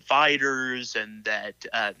plexiglass dividers, and that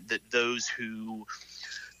those who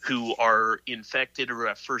are infected or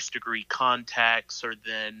have first degree contacts are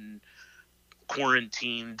then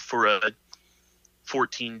quarantined for a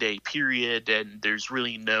 14-day period, and there's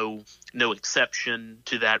really no exception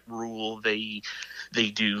to that rule. They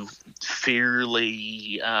do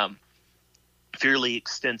fairly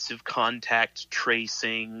extensive contact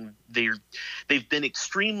tracing. They've been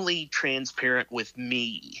extremely transparent with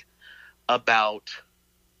me about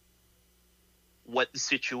what the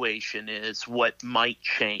situation is, what might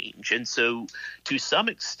change. And so to some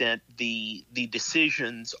extent the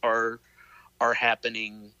decisions are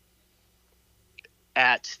happening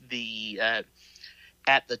at the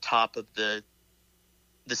top of the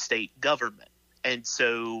state government. And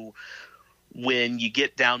so when you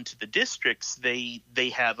get down to the districts, they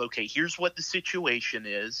have, okay, here's what the situation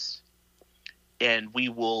is, and we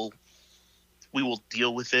will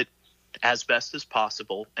deal with it as best as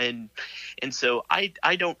possible. And so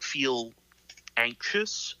I don't feel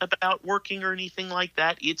anxious about working or anything like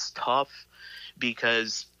that. It's tough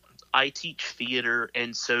because I teach theater,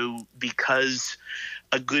 and so because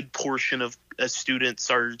a good portion of students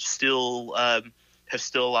are still have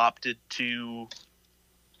still opted to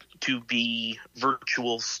be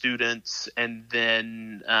virtual students, and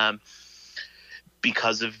then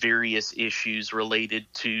because of various issues related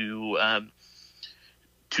to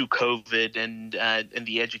COVID and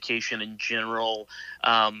the education in general,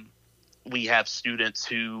 we have students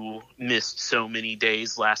who missed so many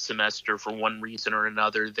days last semester for one reason or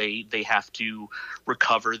another. They have to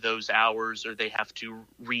recover those hours, or they have to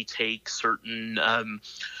retake certain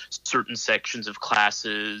sections of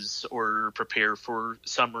classes, or prepare for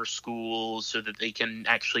summer school so that they can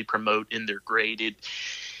actually promote in their grade.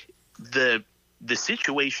 The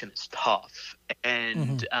situation is tough,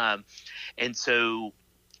 and so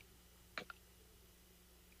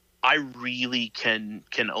I really can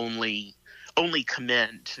only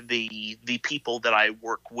commend the people that I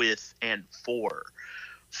work with and for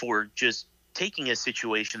just taking a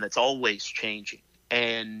situation that's always changing,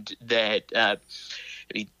 and that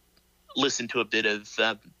listen to a bit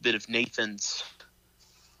of Nathan's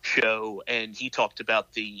show, and he talked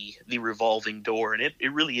about the revolving door, and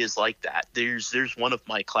it really is like that. There's one of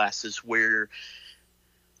my classes where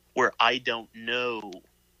I don't know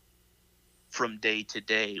from day to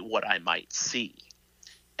day what I might see.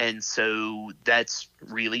 And so that's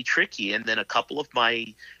really tricky. And then a couple of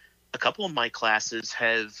my a couple of my classes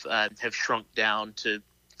have shrunk down to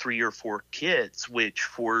 3 or 4 kids, which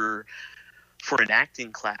for an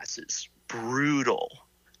acting class is brutal.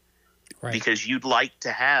 Right. Because you'd like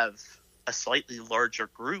to have a slightly larger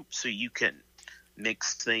group so you can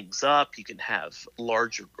mix things up. You can have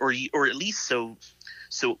larger, or at least so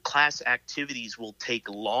class activities will take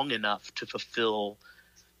long enough to fulfill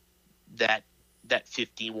that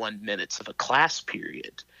 51 minutes of a class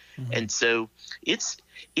period. Mm-hmm. And so it's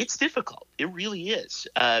difficult. It really is.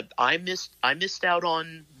 I missed out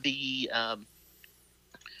on the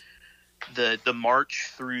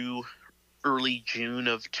March through early June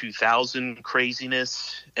of 2000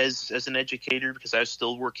 craziness as an educator, because I was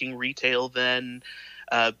still working retail then.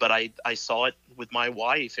 But I saw it with my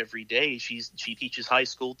wife every day. She teaches high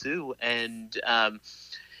school too. And I'm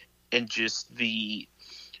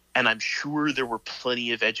sure there were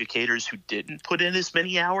plenty of educators who didn't put in as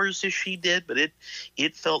many hours as she did, but it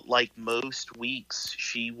felt like most weeks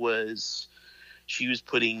she was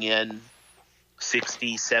putting in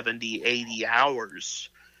 60, 70, 80 hours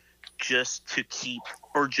just to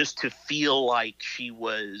feel like she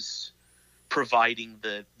was providing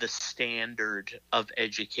the standard of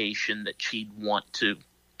education that she'd want to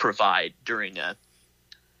provide during a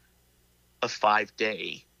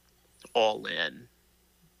 5-day all-in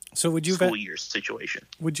school year situation.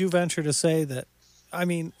 Would you venture to say that, I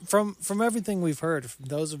mean, from everything we've heard from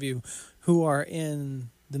those of you who are in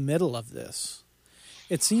the middle of this,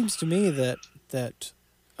 it seems to me that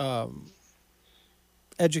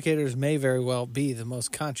educators may very well be the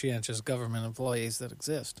most conscientious government employees that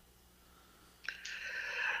exist.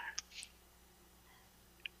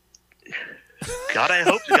 God, I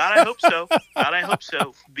hope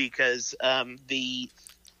so. Because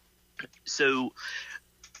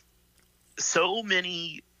so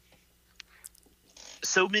many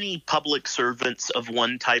public servants of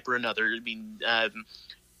one type or another. I mean,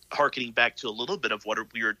 hearkening back to a little bit of what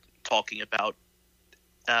we were talking about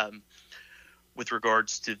with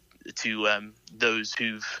regards to those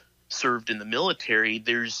who've served in the military,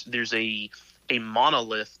 there's a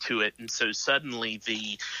monolith to it, and so suddenly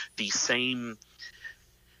the same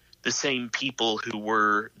people who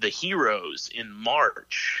were the heroes in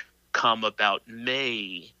March come about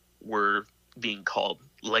May were being called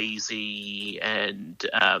lazy and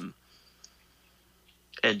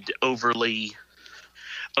overly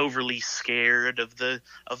scared of the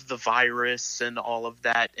virus and all of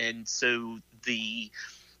that. And so the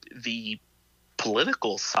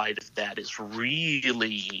political side of that is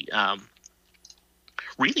really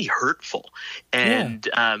hurtful. And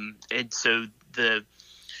so the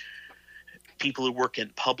people who work in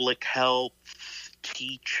public health,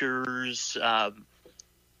 teachers,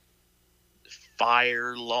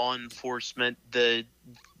 fire, law enforcement, the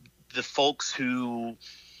folks who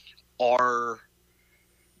are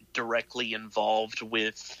directly involved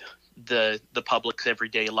with the public's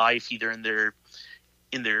everyday life, either in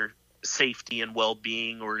their safety and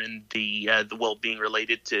well-being, or in the well-being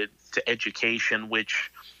related to education, which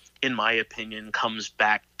in my opinion comes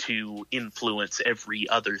back to influence every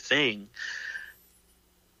other thing.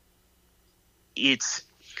 It's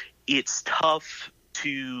tough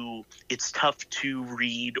to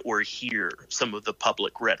read or hear some of the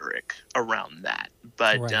public rhetoric around that,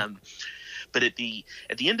 but right. But at the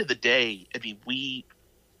end of the day, I mean, we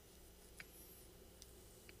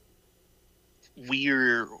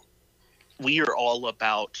are all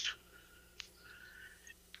about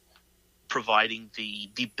providing the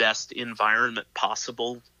best environment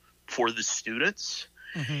possible for the students,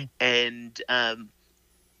 mm-hmm. and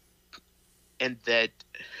that,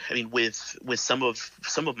 I mean, with some of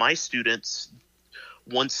my students,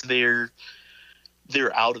 once they're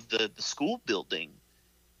out of the school building,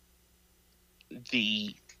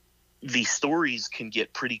 the stories can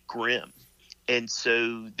get pretty grim. And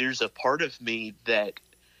so there's a part of me that,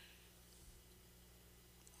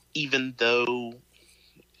 even though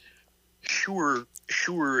sure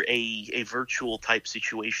a virtual type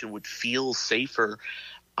situation would feel safer,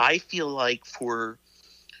 I feel like for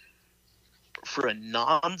a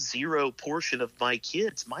non-zero portion of my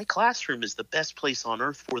kids, my classroom is the best place on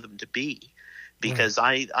earth for them to be, because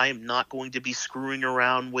I am not going to be screwing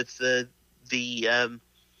around with the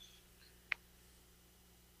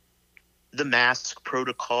mask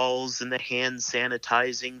protocols and the hand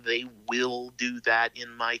sanitizing. They will do that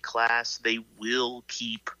in my class. They will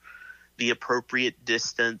keep the appropriate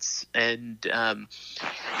distance, and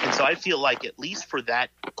so I feel like, at least for that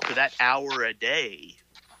hour a day,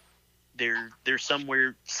 they're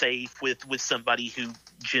somewhere safe with somebody who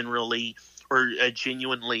generally or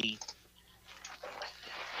genuinely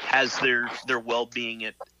has their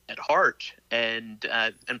well-being at heart, and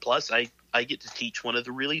plus I get to teach one of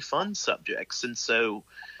the really fun subjects, and so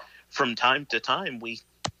from time to time we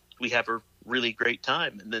have a really great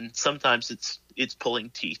time, and then sometimes it's pulling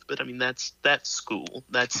teeth, but I mean that's school.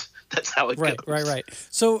 That's how it goes. Right.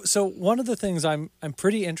 So one of the things I'm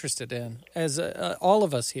pretty interested in, as all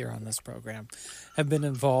of us here on this program have been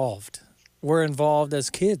involved. We're involved as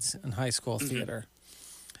kids in high school theater,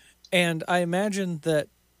 and I imagine that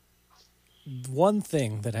one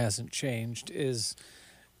thing that hasn't changed is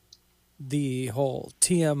the whole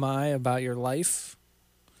TMI about your life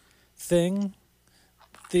thing.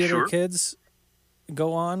 Theater kids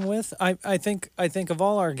go on with. I think of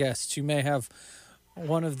all our guests, you may have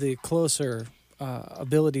one of the closer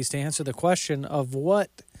abilities to answer the question of what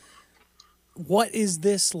is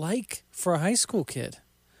this like for a high school kid?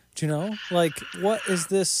 Do you know? Like, what is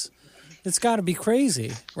this? It's got to be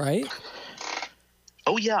crazy, right?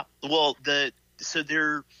 Oh yeah. Well, there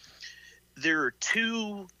are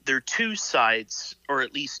two sides, or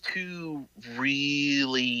at least two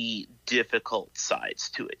really difficult sides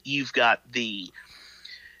to it. You've got the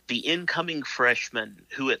incoming freshmen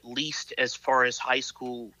who, at least as far as high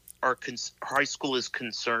school is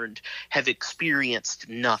concerned, have experienced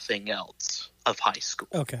nothing else of high school.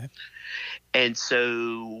 Okay. And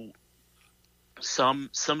so some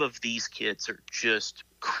of these kids are just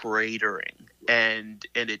cratering, and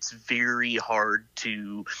it's very hard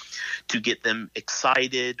to get them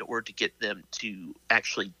excited or to get them to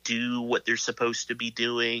actually do what they're supposed to be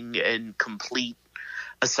doing and complete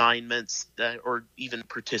assignments or even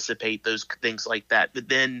participate, those things like that. But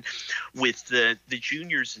then with the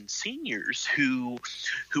juniors and seniors who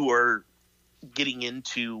are getting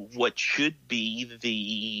into what should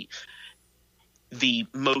be the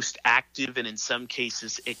most active and in some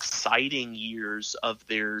cases exciting years of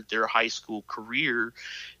their high school career,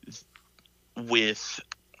 with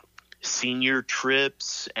senior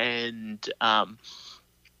trips and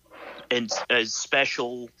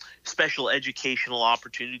special educational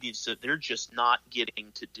opportunities that they're just not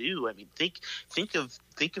getting to do. I mean, think of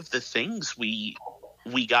the things we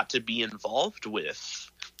got to be involved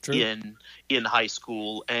with in high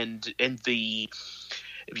school, and the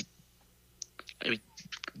I mean,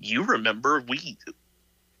 you remember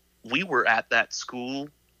we were at that school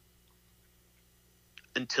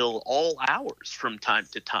until all hours from time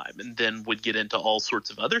to time, and then would get into all sorts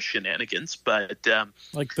of other shenanigans. But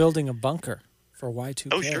like building a bunker for Y2K.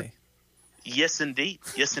 Oh, sure. Yes, indeed.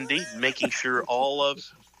 Making sure all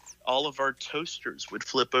of our toasters would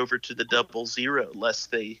flip over to the 00, lest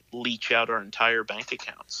they leach out our entire bank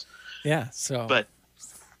accounts. Yeah. So, but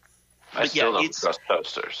I still don't trust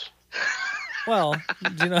toasters. Well,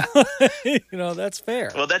 that's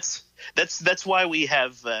fair. Well, that's why we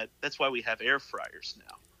have air fryers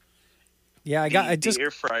now. Yeah, the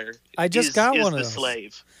air fryer. I just got one of the those.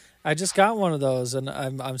 Slave. I just got one of those, and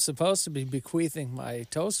I'm supposed to be bequeathing my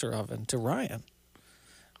toaster oven to Ryan.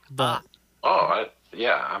 But I'm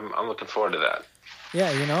looking forward to that. Yeah,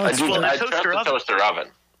 I trust the toaster oven.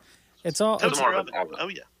 It's all toaster oven. Oh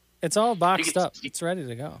yeah, it's all boxed up. It's ready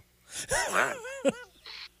to go. All right.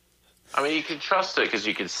 I mean, you can trust it because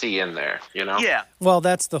you can see in there, you know? Yeah. Well,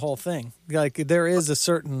 that's the whole thing. Like, there is a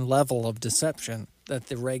certain level of deception that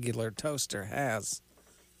the regular toaster has.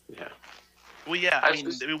 Yeah. Well, yeah. I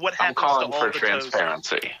mean, what happens I'm calling to all for the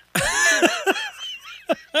transparency.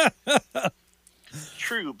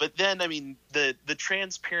 True, but then, I mean, the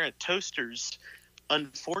transparent toasters,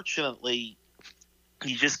 unfortunately,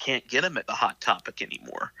 you just can't get them at the Hot Topic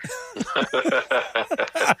anymore.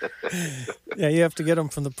 Yeah, you have to get them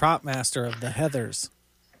from the prop master of the Heathers.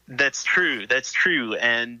 That's true,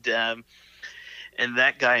 and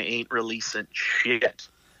that guy ain't releasing shit.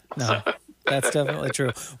 No, that's definitely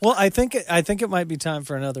true. Well, I think it might be time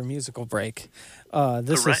for another musical break.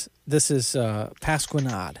 This is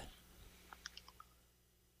Pasquinade.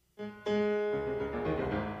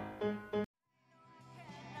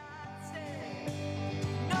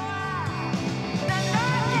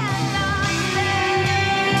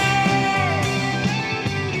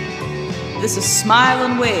 This is Smile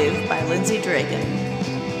and Wave by Lindsay Dragon.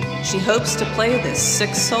 She hopes to play this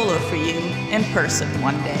 6 solo for you in person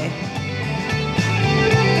one day.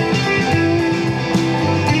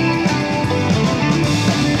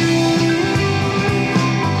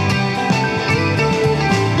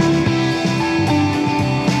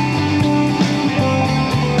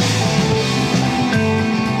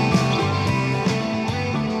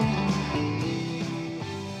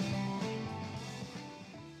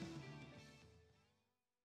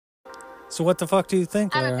 So what the fuck do you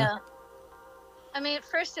think, Lara? I don't know. I mean,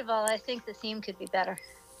 first of all, I think the theme could be better.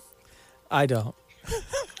 I don't.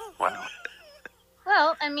 Why not?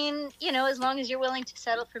 Well, I mean, as long as you're willing to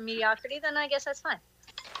settle for mediocrity, then I guess that's fine.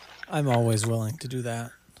 I'm always willing to do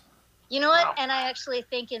that. You know what? Wow. And I actually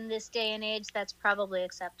think in this day and age, that's probably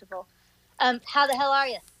acceptable. How the hell are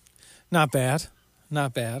you? Not bad.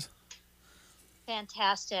 Not bad.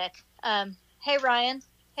 Fantastic. Hey, Ryan.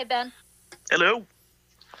 Hey, Ben. Hello.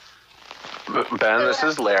 Ben, this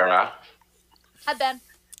is Lara. Hi, Ben.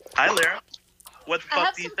 Hi, Lara. What the I fuck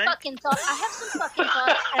have do you some think? fucking thoughts. I have some fucking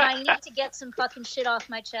thoughts, and I need to get some fucking shit off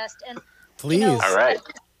my chest. And Please. All right.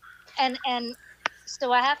 And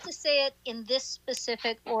so I have to say it in this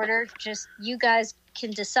specific order. Just you guys can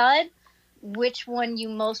decide which one you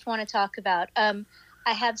most want to talk about. I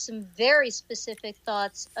have some very specific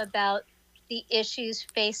thoughts about the issues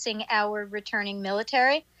facing our returning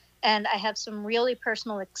military. And I have some really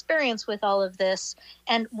personal experience with all of this.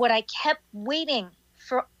 And what I kept waiting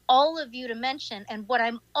for all of you to mention, and what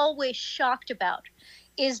I'm always shocked about,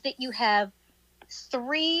 is that you have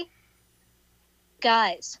 3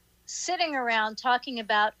 guys sitting around talking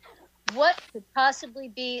about what could possibly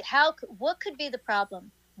be, what could be the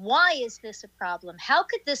problem? Why is this a problem?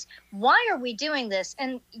 Why are we doing this?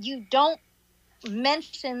 And you don't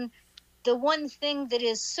mention the one thing that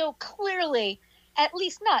is so clearly, at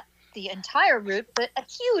least not the entire root, but a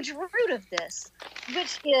huge root of this,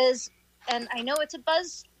 which is, and I know it's a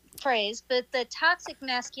buzz phrase, but the toxic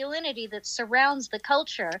masculinity that surrounds the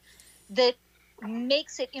culture that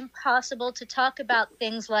makes it impossible to talk about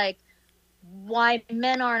things like why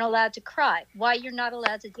men aren't allowed to cry, why you're not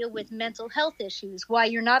allowed to deal with mental health issues, why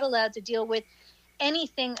you're not allowed to deal with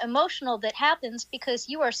anything emotional that happens, because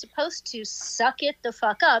you are supposed to suck it the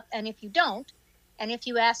fuck up, and if you don't, and if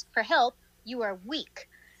you ask for help, you are weak.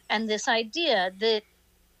 And this idea that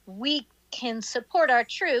we can support our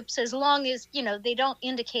troops as long as, they don't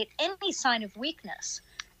indicate any sign of weakness.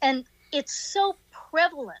 And it's so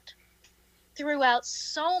prevalent throughout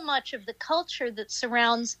so much of the culture that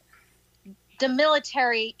surrounds the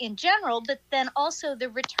military in general, but then also the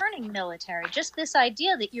returning military. Just this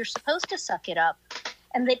idea that you're supposed to suck it up,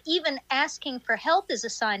 and that even asking for help is a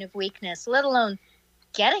sign of weakness, let alone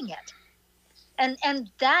getting it. And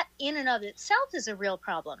that in and of itself is a real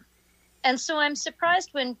problem. And so I'm surprised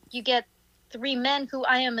when you get 3 men who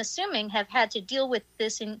I am assuming have had to deal with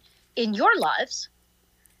this in your lives,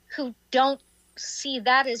 who don't see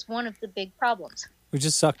that as one of the big problems. We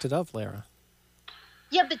just sucked it up, Lara.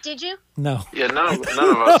 Yeah, but did you? No. Yeah, none of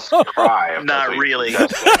us cry. if Not that's what really.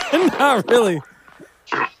 Not really.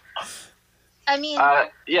 I mean,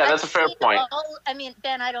 yeah, that's I've a fair seen point.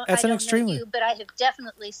 Ben, I don't That's an know extremely- you, but I have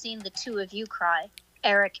definitely seen the 2 of you cry,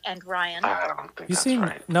 Eric and Ryan. I don't think You that's seem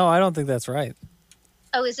right. No, I don't think that's right.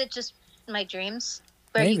 Oh, is it just my dreams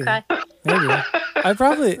where Maybe. you cry? Maybe. I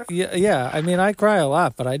probably yeah, I mean I cry a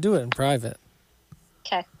lot, but I do it in private.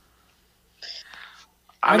 Okay.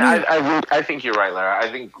 I think you're right, Lara. I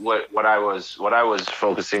think what I was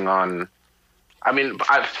focusing on. I mean,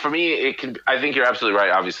 for me, I think you're absolutely right.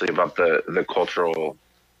 Obviously, about the cultural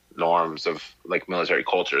norms of like military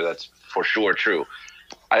culture. That's for sure true.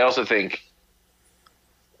 I also think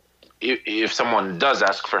if someone does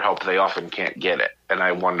ask for help, they often can't get it, and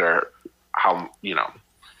I wonder how.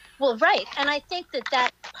 Well, right. And I think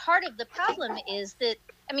that part of the problem is that,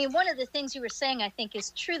 I mean, one of the things you were saying, I think, is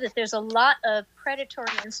true, that there's a lot of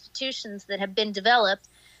predatory institutions that have been developed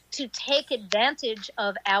to take advantage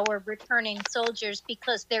of our returning soldiers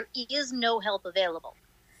because there is no help available.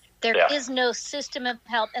 There is no system of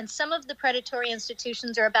help. And some of the predatory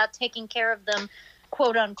institutions are about taking care of them,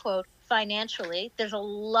 quote unquote, financially. There's a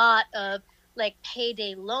lot of like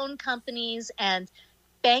payday loan companies and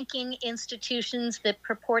banking institutions that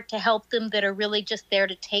purport to help them that are really just there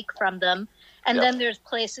to take from them. And then there's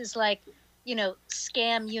places like,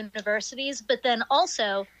 scam universities, but then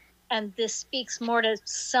also, and this speaks more to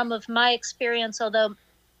some of my experience, although,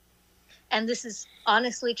 and this is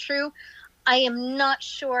honestly true, I am not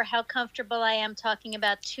sure how comfortable I am talking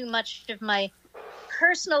about too much of my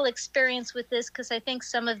personal experience with this, because I think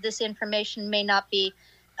some of this information may not be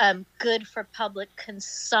good for public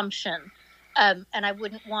consumption. And I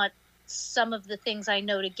wouldn't want some of the things I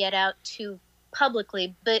know to get out too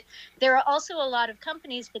publicly. But there are also a lot of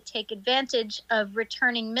companies that take advantage of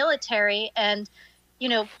returning military and,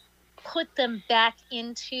 put them back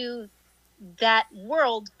into that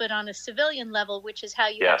world, but on a civilian level, which is how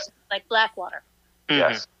you have something like Blackwater.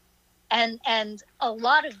 Yes. And a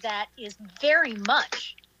lot of that is very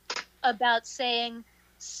much about saying,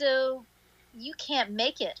 so you can't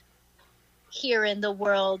make it here in the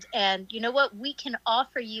world, and you know what, we can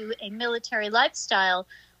offer you a military lifestyle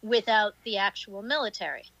without the actual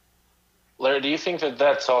military. Larry, do you think that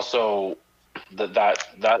that's also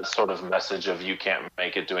that sort of message of you can't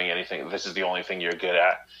make it doing anything, this is the only thing you're good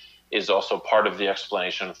at, is also part of the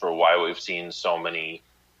explanation for why we've seen so many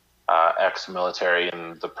ex-military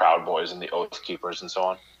and the Proud Boys and the Oath Keepers and so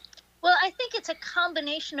on. Well, I think it's a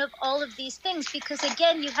combination of all of these things because,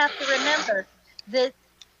 again, you have to remember that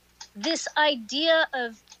this idea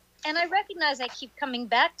of, and I recognize I keep coming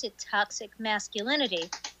back to toxic masculinity,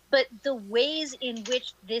 but the ways in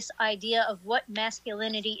which this idea of what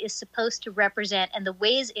masculinity is supposed to represent and the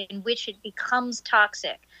ways in which it becomes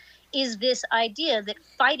toxic is this idea that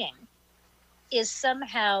fighting is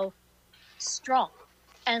somehow strong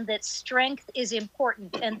and that strength is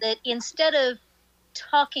important and that instead of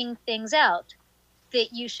talking things out,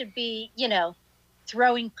 that you should be,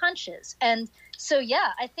 throwing punches. And so,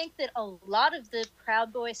 yeah, I think that a lot of the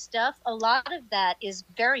Proud Boy stuff, a lot of that is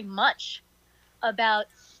very much about,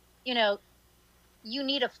 you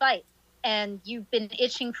need a fight and you've been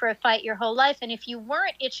itching for a fight your whole life. And if you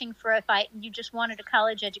weren't itching for a fight and you just wanted a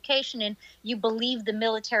college education and you believed the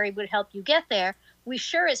military would help you get there, we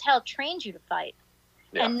sure as hell trained you to fight.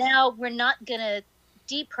 Yeah. And now we're not going to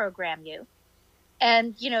deprogram you.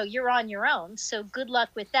 And, you're on your own. So good luck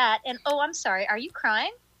with that. And, oh, I'm sorry. Are you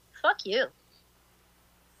crying? Fuck you.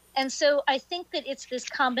 And so I think that it's this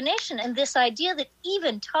combination and this idea that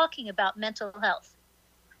even talking about mental health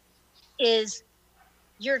is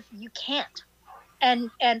you can't.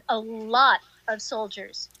 And a lot of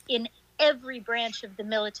soldiers in every branch of the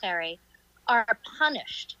military are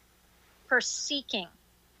punished for seeking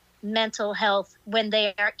mental health when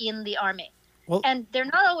they are in the Army. Well, and they're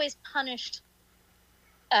not always punished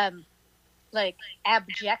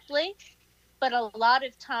abjectly, but a lot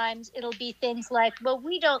of times it'll be things like, well,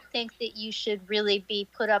 we don't think that you should really be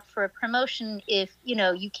put up for a promotion if,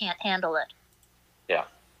 you can't handle it. Yeah.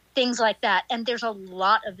 Things like that. And there's a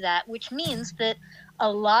lot of that, which means that a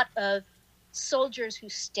lot of soldiers who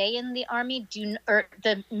stay in the Army or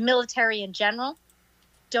the military in general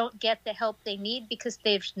don't get the help they need because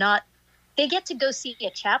they get to go see a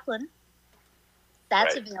chaplain.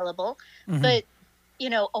 That's right. Available. Mm-hmm. But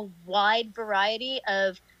a wide variety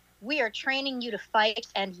of, we are training you to fight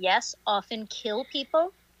and yes, often kill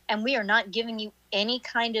people. And we are not giving you any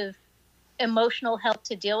kind of emotional help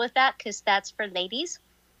to deal with that because that's for ladies.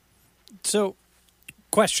 So,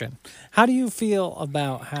 question. How do you feel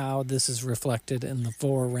about how this is reflected in the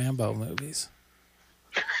 4 Rambo movies?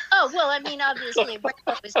 Oh, well, I mean, obviously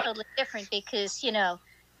Rambo is totally different because,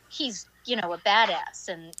 he's, a badass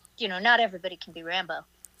and, not everybody can be Rambo.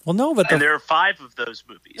 Well, no, but there are 5 of those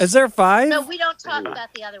movies. Is there 5? No, we don't talk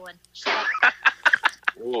about the other one. Shut up.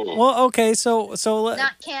 Well, okay, so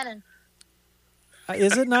not canon.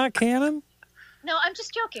 Is it not canon? No, I'm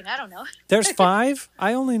just joking. I don't know. There's 5?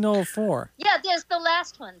 I only know of 4. Yeah, there's the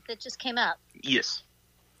last one that just came out. Yes.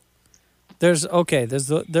 There's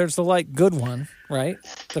the good one, right?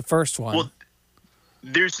 The first one. Well,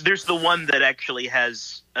 there's the one that actually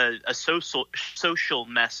has a social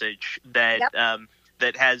message that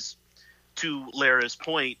that has, to Lara's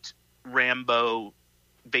point, Rambo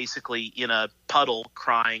basically in a puddle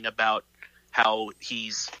crying about how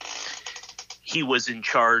he was in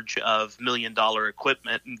charge of $1 million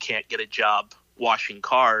equipment and can't get a job washing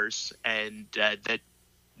cars, and that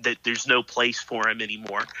there's no place for him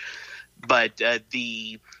anymore. But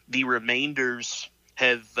the remainders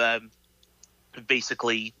have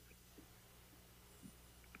basically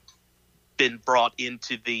been brought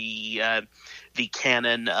into the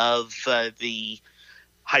canon of the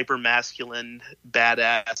hypermasculine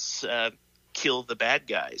badass kill the bad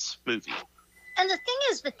guys movie. And the thing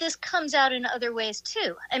is that this comes out in other ways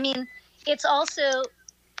too. I mean, it's also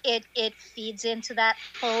it feeds into that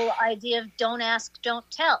whole idea of don't ask, don't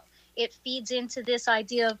tell. It feeds into this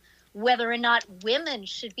idea of whether or not women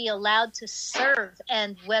should be allowed to serve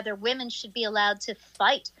and whether women should be allowed to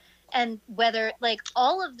fight. And whether,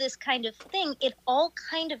 all of this kind of thing, it all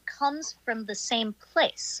kind of comes from the same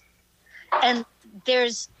place. And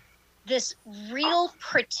there's this real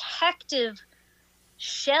protective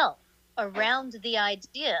shell around the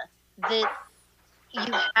idea that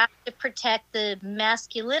you have to protect the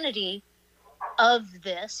masculinity of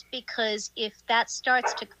this, because if that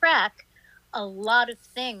starts to crack, a lot of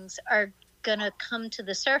things are going to come to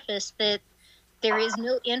the surface that there is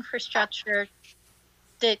no infrastructure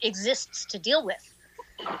that exists to deal with.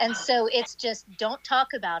 And so it's just, don't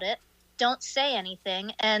talk about it, don't say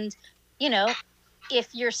anything, and if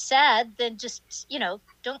you're sad, then just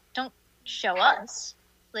don't show us,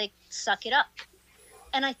 suck it up.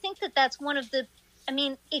 And I think that that's one of the,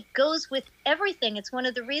 it goes with everything. It's one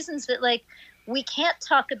of the reasons that we can't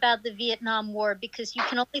talk about the Vietnam War because you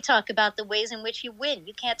can only talk about the ways in which you win.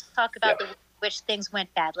 You can't talk about the ways which things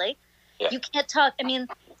went badly. Yeah. You can't talk. I mean,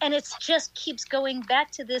 and it just keeps going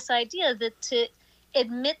back to this idea that to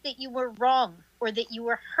admit that you were wrong or that you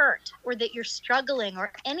were hurt or that you're struggling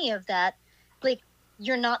or any of that, like,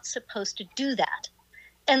 you're not supposed to do that.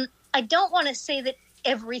 And I don't want to say that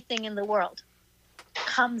everything in the world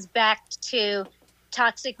comes back to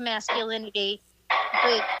toxic masculinity,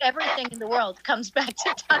 but everything in the world comes back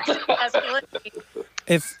to toxic masculinity.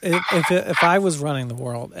 If I was running the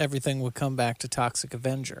world, everything would come back to Toxic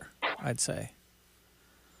Avenger, I'd say.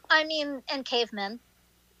 I mean, and cavemen.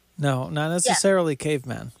 No, not necessarily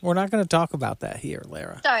cavemen. We're not going to talk about that here,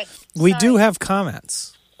 Lara. Sorry. We do have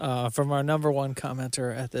comments from our number one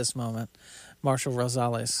commenter at this moment, Marshall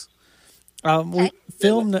Rosales.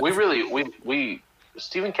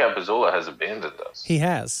 Stephen Campazzola has abandoned us. He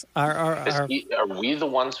has. Are we the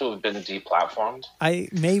ones who have been deplatformed?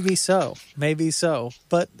 Maybe so.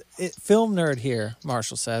 But Film Nerd here,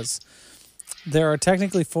 Marshall says, there are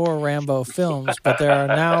technically 4 Rambo films, but there are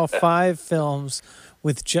now 5 films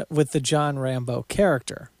with the John Rambo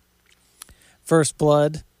character. First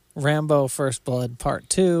Blood, Rambo First Blood Part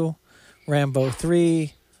 2, Rambo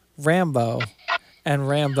 3, Rambo, and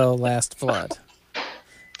Rambo Last Blood.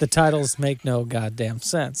 The titles make no goddamn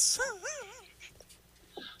sense.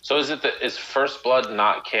 So is First Blood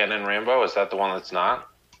not canon Rambo? Is that the one that's not?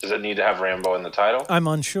 Does it need to have Rambo in the title? I'm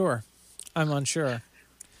unsure.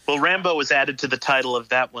 Well, Rambo was added to the title of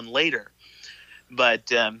that one later.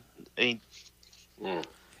 But, I mean...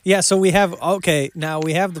 Yeah, so we have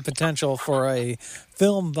the potential for a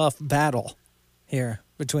film buff battle here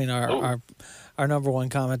between our number one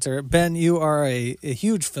commenter. Ben, you are a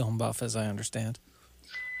huge film buff, as I understand.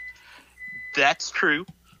 That's true.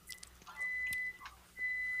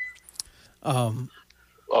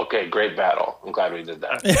 Okay, great battle. I'm glad we did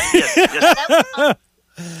that.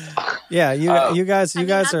 Yeah, you guys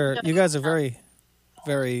are very,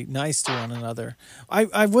 very nice to one another.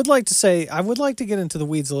 I would like to get into the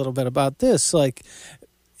weeds a little bit about this, like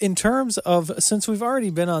in terms of, since we've already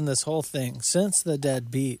been on this whole thing since the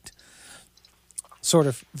Dead Beat, sort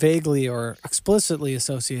of vaguely or explicitly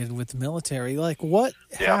associated with the military, like what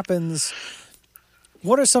happens?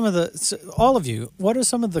 What are some of what are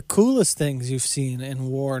some of the coolest things you've seen in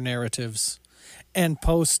war narratives and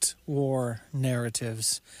post-war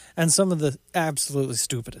narratives, and some of the absolutely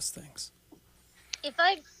stupidest things? If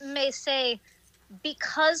I may say,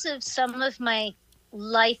 because of some of my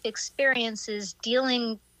life experiences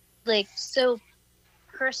dealing like so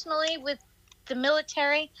personally with the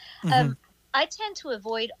military, I tend to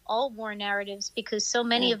avoid all war narratives because so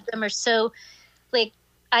many of them are so, like,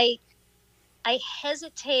 I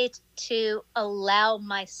hesitate to allow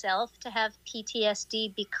myself to have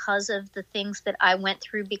PTSD because of the things that I went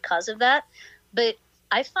through because of that. But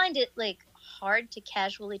I find it like hard to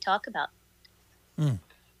casually talk about,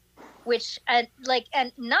 which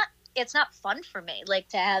it's not fun for me, like,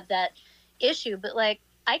 to have that issue. But like,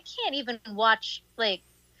 I can't even watch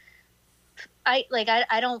I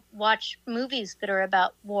don't watch movies that are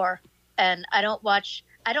about war, and I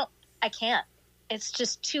can't. It's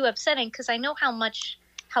just too upsetting because I know how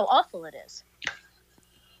awful it is.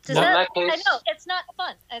 I know it's not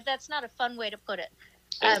fun. That's not a fun way to put it.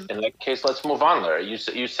 In that case, let's move on there. You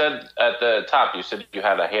said at the top, you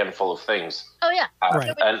had a handful of things. Oh yeah,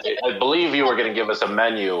 right. And I believe you were going to give us a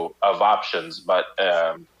menu of options, but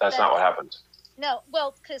that's not what happened. No,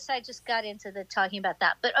 well, because I just got into talking about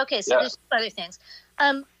that. But okay, so there's other things.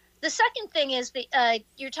 The second thing is that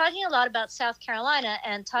you're talking a lot about South Carolina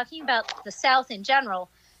and talking about the South in general.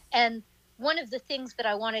 And one of the things that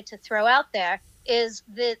I wanted to throw out there is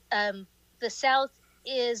that the South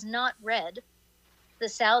is not red. The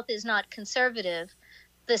South is not conservative.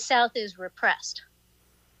 The South is repressed.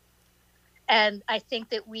 And I think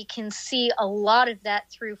that we can see a lot of that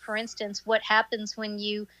through, for instance, what happens when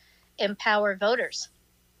you empower voters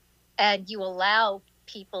and you allow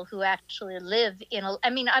people who actually live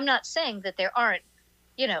I'm not saying that there aren't,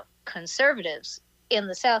 conservatives in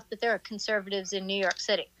the South, but there are conservatives in New York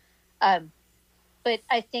City. But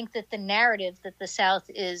I think that the narrative that the South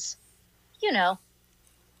is,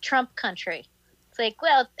 Trump country. It's like,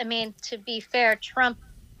 well, to be fair, Trump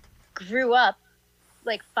grew up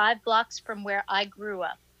like 5 blocks from where I grew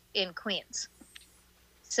up in Queens.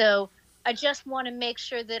 So I just want to make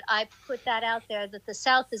sure that I put that out there, that the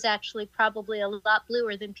South is actually probably a lot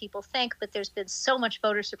bluer than people think, but there's been so much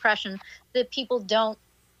voter suppression that people don't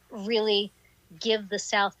really give the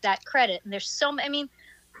South that credit. And there's so many,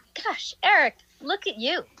 gosh, Eric, look at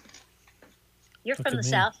you. You're from the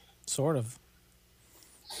South. Sort of.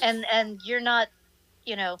 And you're not,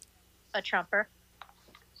 a Trumper.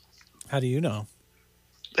 How do you know?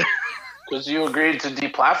 Because you agreed to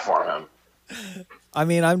deplatform him. I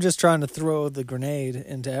mean, I'm just trying to throw the grenade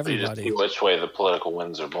into You just everybody. see which way the political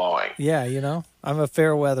winds are blowing. Yeah, I'm a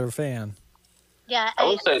fair weather fan. Yeah, I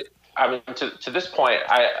would say, to this point,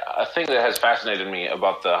 a thing that has fascinated me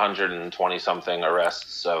about the 120-something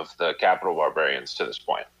arrests of the Capitol Barbarians to this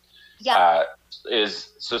point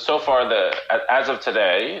is so far, as of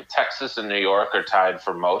today, Texas and New York are tied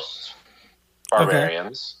for most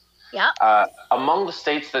barbarians. Okay. Yeah. Among the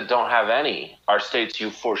states that don't have any are states you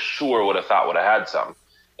for sure would have thought would have had some,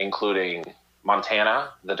 including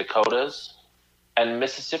Montana, the Dakotas, and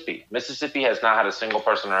Mississippi. Mississippi has not had a single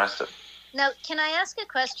person arrested. Now, can I ask a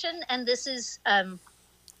question? And this is an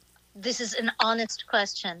honest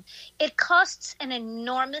question. It costs an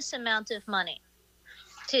enormous amount of money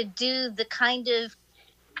to do the kind of,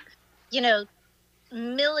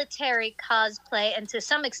 military cosplay, and to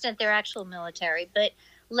some extent they're actual military, but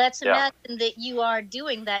let's imagine that you are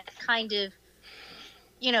doing that kind of,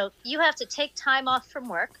 you have to take time off from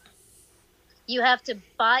work. You have to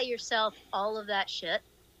buy yourself all of that shit.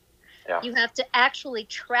 Yeah. You have to actually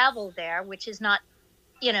travel there, which is not,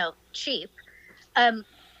 cheap.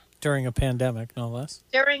 During a pandemic, no less.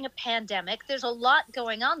 During a pandemic. There's a lot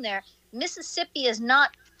going on there. Mississippi is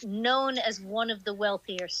not known as one of the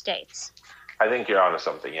wealthier states. I think you're onto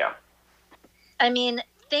something, yeah. I mean,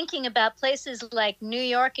 thinking about places like New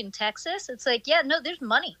York and Texas, it's like, there's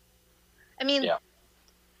money. I mean,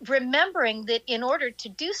 remembering that in order to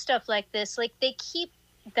do stuff like this, like they keep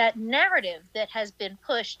that narrative that has been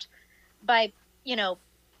pushed by,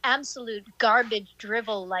 absolute garbage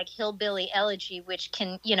drivel like Hillbilly Elegy, which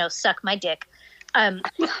can, suck my dick.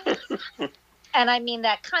 And I mean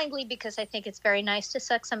that kindly because I think it's very nice to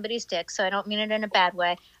suck somebody's dick, so I don't mean it in a bad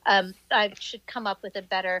way. I should come up with a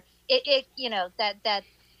better,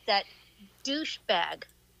 that douchebag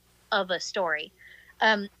of a story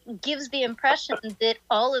gives the impression that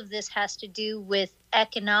all of this has to do with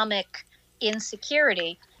economic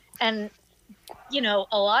insecurity. And,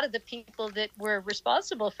 a lot of the people that were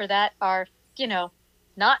responsible for that are,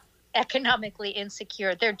 not economically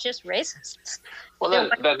insecure. They're just racists. Well,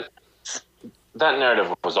 that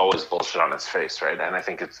narrative was always bullshit on its face, right? And I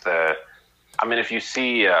think it's if you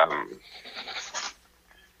see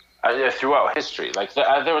throughout history, like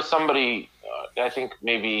there was somebody, I think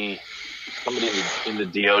maybe somebody in the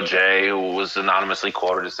DOJ who was anonymously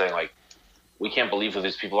quoted as saying, like, we can't believe who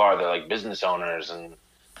these people are. They're like business owners and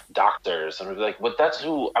doctors. And we'd be like, but that's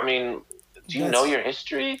who, do you know your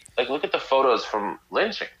history? Like, look at the photos from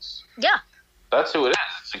lynchings. Yeah. That's who it is.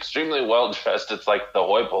 It's extremely well dressed. It's like the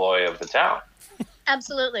hoi polloi of the town.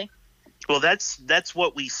 Absolutely. Well, that's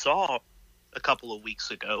what we saw a couple of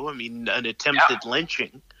weeks ago. I mean, an attempted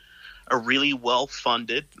lynching, a really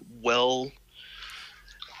well-funded,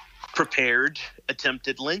 well-prepared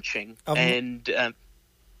attempted lynching, of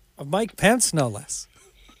Mike Pence, no less.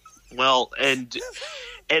 Well, and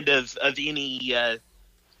of any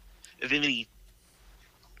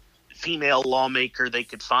female lawmaker they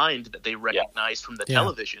could find that they recognized from the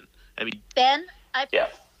television. I mean, Ben, I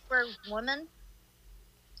prefer woman.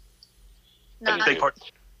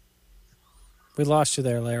 We lost you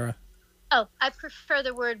there, Lara. Oh, I prefer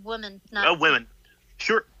the word woman, not women.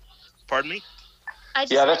 Sure. Pardon me?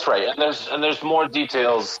 That's right. And there's more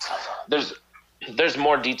details. There's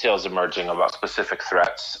more details emerging about specific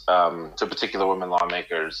threats to particular women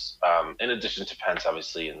lawmakers, in addition to Pence,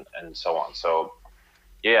 obviously, and so on. So,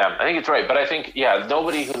 I think it's right. But I think,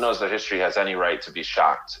 nobody who knows their history has any right to be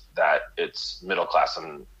shocked that it's middle class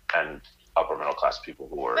and upper middle class people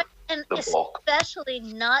who are the bulk. Especially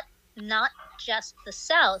not just the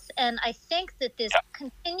South. And I think that this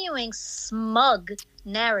continuing smug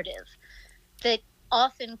narrative that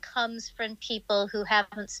often comes from people who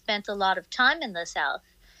haven't spent a lot of time in the South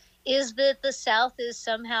is that the South is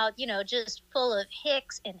somehow, just full of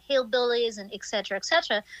hicks and hillbillies and et cetera, et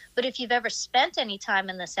cetera. But if you've ever spent any time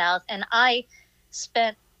in the South, and I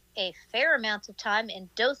spent a fair amount of time in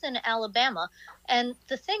Dothan, Alabama, and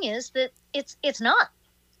the thing is that it's not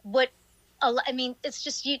what, it's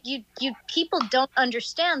just you people don't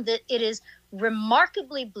understand that it is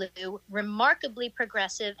remarkably blue, remarkably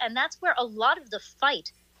progressive, and that's where a lot of the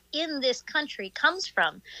fight in this country comes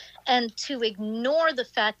from. And to ignore the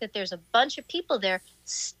fact that there's a bunch of people there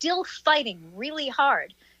still fighting really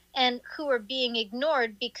hard and who are being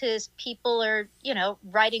ignored because people are,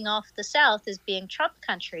 writing off the South as being Trump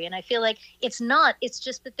country. And I feel like it's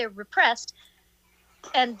just that they're repressed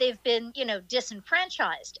and they've been,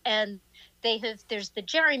 disenfranchised, and there's the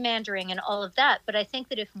gerrymandering and all of that. But I think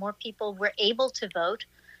that if more people were able to vote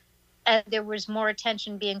and there was more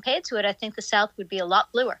attention being paid to it, I think the South would be a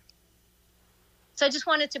lot bluer. So I just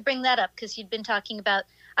wanted to bring that up because you'd been talking about.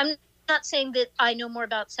 I'm not saying that I know more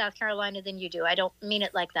about South Carolina than you do. I don't mean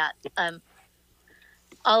it like that.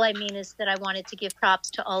 All I mean is that I wanted to give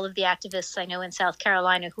props to all of the activists I know in South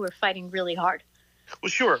Carolina who are fighting really hard.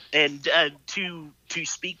 Well, sure. And to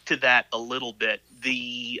speak to that a little bit,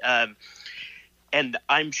 and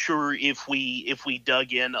I'm sure if we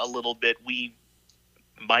dug in a little bit, we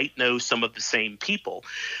might know some of the same people.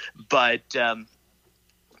 But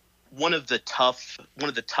one of the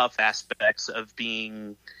tough aspects of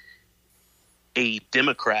being a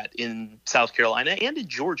Democrat in South Carolina and in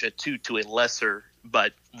Georgia too, to a lesser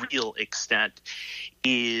but real extent,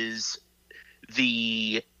 is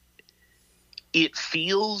it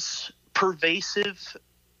feels pervasive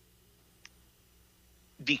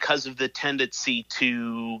because of the tendency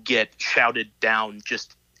to get shouted down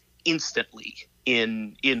just instantly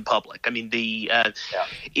in public. I mean,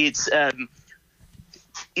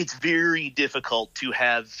 it's very difficult to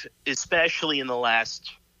have, especially in the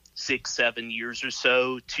last 6-7 years or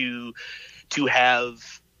so, to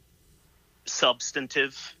have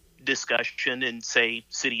substantive discussion in, say,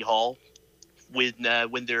 City Hall when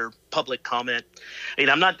their public comment. I mean,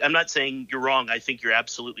 I'm not saying you're wrong. I think you're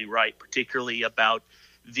absolutely right, particularly about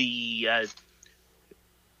the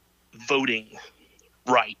voting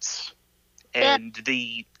rights and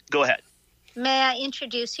go ahead. May I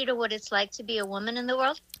introduce you to what it's like to be a woman in the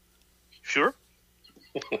world? Sure.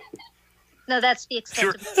 No, that's the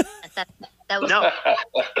extent of it. That was no.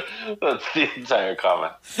 That's the entire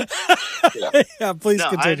comment. Yeah, please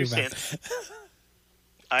continue. I understand.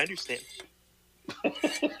 I understand.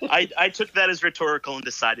 I took that as rhetorical and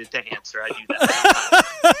decided to answer. I do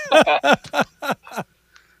that.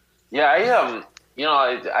 Yeah,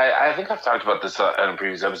 I think I've talked about this in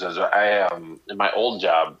previous episodes. In my old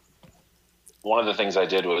job, one of the things I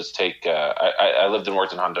did was take. I lived and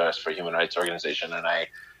worked in Honduras for a human rights organization, and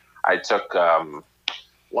I took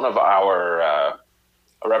one of a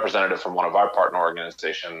representative from one of our partner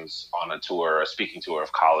organizations on a speaking tour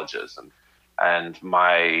of colleges, and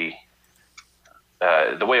my.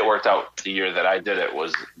 The way it worked out the year that I did it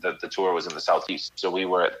was that the tour was in the Southeast. So we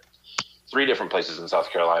were at 3 different places in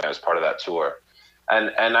South Carolina as part of that tour.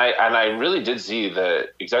 And I really did see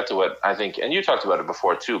exactly what I think, and you talked about it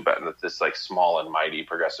before too, Ben, that this like small and mighty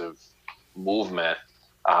progressive movement,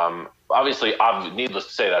 obviously, needless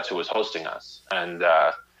to say, that's who was hosting us. And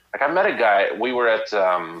I met a guy, we were at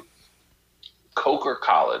Coker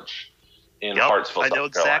College in Hartsville, South Carolina. I know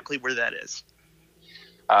exactly where that is.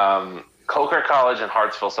 Coker College in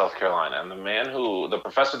Hartsville, South Carolina. And the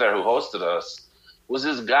professor there who hosted us was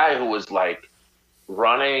this guy who was like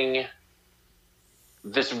running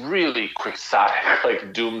this really quixotic,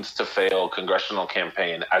 like doomed to fail congressional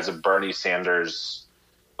campaign as a Bernie Sanders,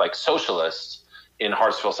 like socialist in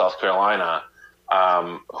Hartsville, South Carolina,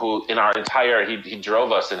 who in our entire, he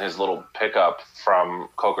drove us in his little pickup from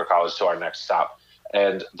Coker College to our next stop.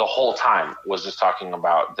 And the whole time was just talking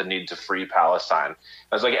about the need to free Palestine.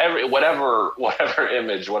 I was like, whatever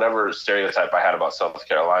image, whatever stereotype I had about South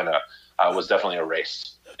Carolina was definitely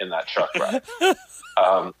erased in that truck ride.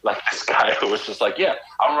 Like this guy who was just like, yeah,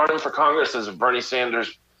 I'm running for Congress as a Bernie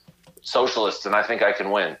Sanders socialist, and I think I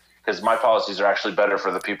can win because my policies are actually better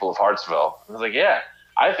for the people of Hartsville. I was like, yeah,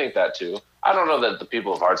 I think that too. I don't know that the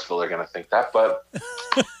people of Hartsville are going to think that, but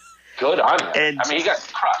good on him. I mean, he got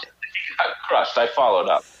crushed. I followed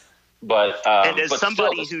up, but and as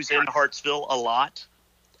somebody who's in Hartsville a lot,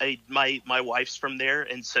 my wife's from there,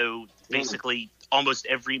 and so basically almost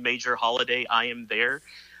every major holiday I am there.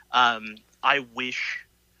 I wish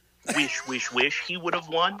he would have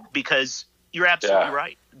won, because you're absolutely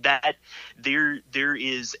right that there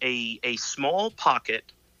is a small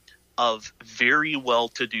pocket of very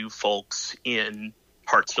well-to-do folks in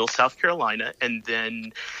Hartsville, South Carolina, and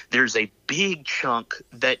then there's a big chunk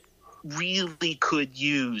that really could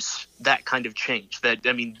use that kind of change.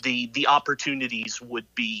 The opportunities would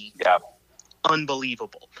be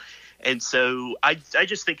unbelievable. And so I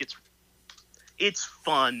just think it's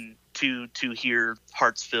fun to hear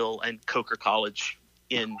Hartsville and Coker College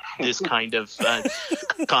in this kind of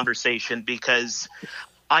conversation, because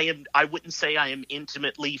I wouldn't say I am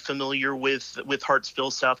intimately familiar with Hartsville,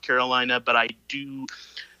 South Carolina, but I do.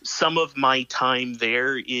 Some of my time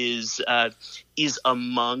there is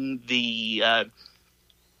among the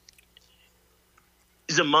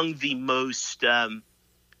most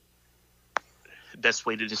best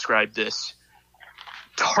way to describe this,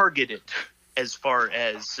 targeted as far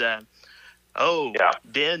as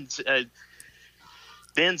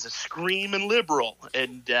Ben's a screaming liberal,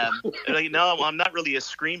 and no, I'm not really a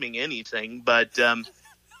screaming anything, but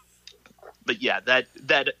but yeah,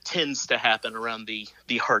 that tends to happen around the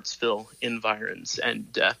Hartsville environs, and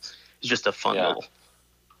it's just a fun little.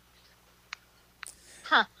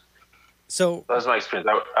 Huh. So that was my experience.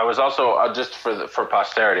 I was also just for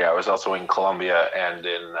posterity. I was also in Columbia and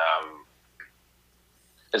in.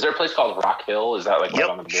 Is there a place called Rock Hill? Is that like right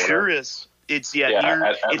on the border? Sure is. It's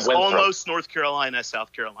near. It's almost North Carolina,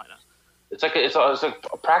 South Carolina. It's like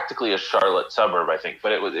practically a Charlotte suburb, I think,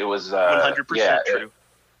 but it was 100% true.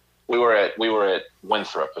 We were at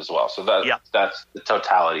Winthrop as well, so that's the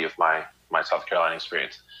totality of my South Carolina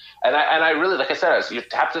experience. And I really, like I said, you're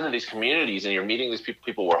tapped into these communities and you're meeting these people.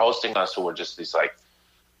 People were hosting us who were just these like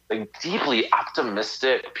deeply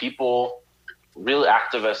optimistic people, real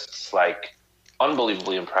activists, like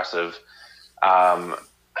unbelievably impressive.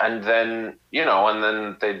 And then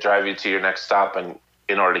they drive you to your next stop, and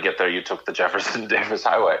in order to get there, you took the Jefferson Davis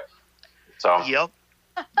Highway. So yep,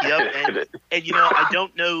 and I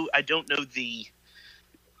don't know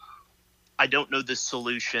the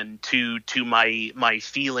solution to my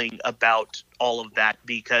feeling about all of that,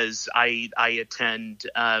 because I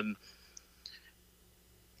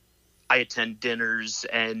attend dinners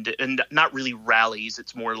and not really rallies.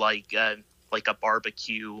 It's more like a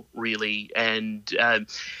barbecue, really, and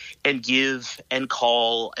give and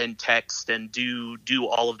call and text and do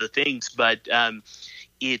all of the things. But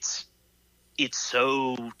it's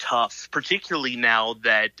so tough, particularly now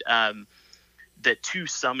that to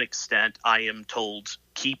some extent I am told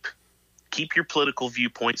keep your political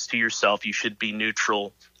viewpoints to yourself. You should be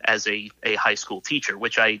neutral as a high school teacher,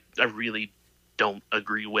 which I really don't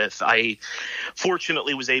agree with. I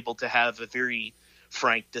fortunately was able to have a very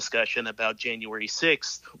frank discussion about January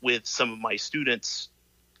 6th with some of my students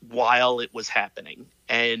while it was happening,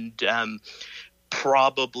 and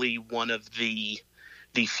probably one of the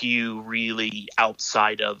few really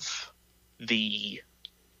outside of the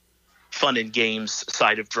fun and games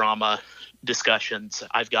side of drama discussions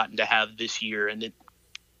I've gotten to have this year, and it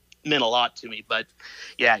meant a lot to me. But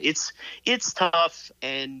yeah, it's tough,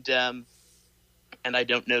 and I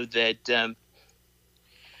don't know that.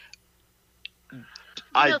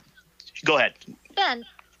 Go ahead, Ben.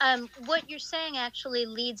 What you're saying actually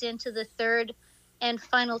leads into the third and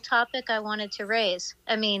final topic I wanted to raise.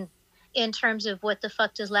 I mean, in terms of what the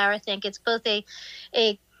fuck does Lara think? It's both a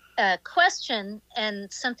question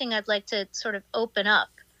and something I'd like to sort of open up.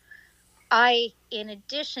 I, in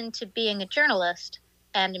addition to being a journalist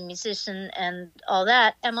and a musician and all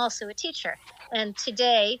that, am also a teacher. And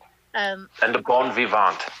today... and a bon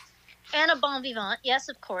vivant. And a bon vivant, yes,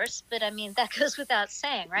 of course. But, I mean, that goes without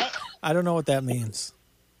saying, right? I don't know what that means.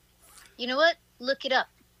 You know what? Look it up.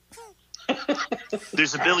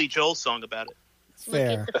 There's a Billy Joel song about it.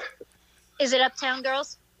 Fair. Is it Uptown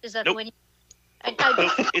Girls? Is that nope. when you...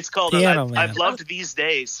 It's called Piano Man. I've Loved These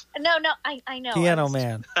Days. No, I know. Piano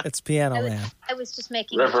Man. It's Piano Man. I was just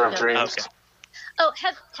making River of Dreams. Okay. Oh,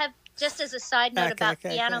 have just as a side note about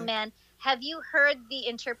Piano okay. Man, have you heard the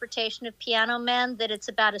interpretation of Piano Man that it's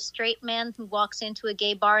about a straight man who walks into a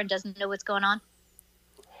gay bar and doesn't know what's going on?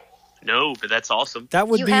 No, but that's awesome. That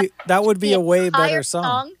would be a way better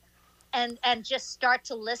song. And just start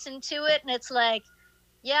to listen to it, and it's like,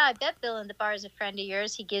 yeah, I bet Bill in the bar is a friend of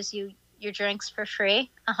yours. He gives you your drinks for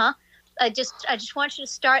free. I just want you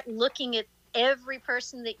to start looking at every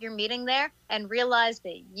person that you're meeting there and realize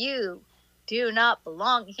that you do not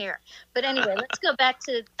belong here. But anyway, let's go back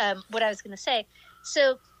to what I was going to say.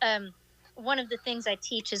 So one of the things I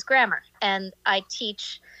teach is grammar, and I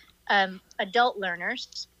teach adult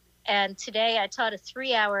learners. And today I taught a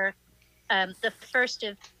 3-hour, the first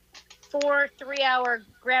of 4 3-hour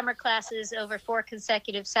grammar classes over 4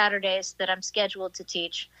 consecutive Saturdays that I'm scheduled to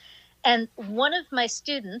teach. And one of my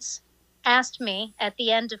students asked me at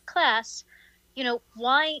the end of class,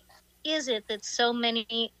 why is it that so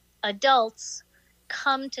many adults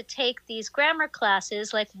come to take these grammar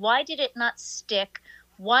classes? Like, why did it not stick?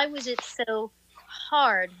 Why was it so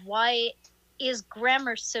hard? Why is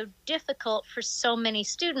grammar so difficult for so many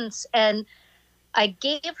students? And I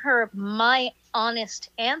gave her my honest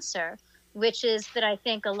answer, which is that I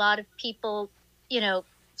think a lot of people,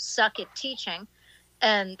 suck at teaching.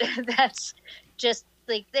 And that's just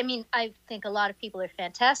like, I think a lot of people are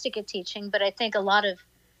fantastic at teaching, but I think a lot of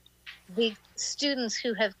the students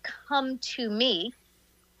who have come to me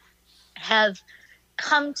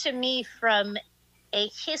from a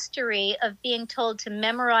history of being told to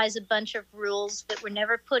memorize a bunch of rules that were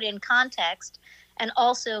never put in context, and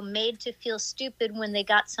also made to feel stupid when they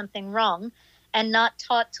got something wrong, and not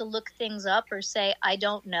taught to look things up or say, I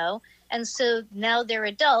don't know. And so now they're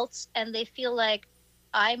adults and they feel like,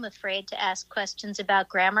 I'm afraid to ask questions about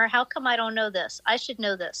grammar. How come I don't know this? I should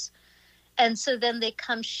know this. And so then they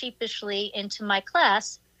come sheepishly into my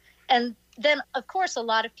class. And then, of course, a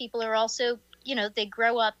lot of people are also, they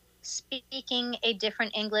grow up speaking a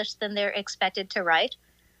different English than they're expected to write.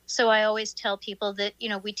 So I always tell people that,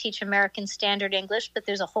 we teach American Standard English, but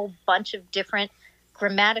there's a whole bunch of different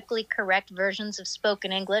grammatically correct versions of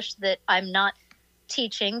spoken English that I'm not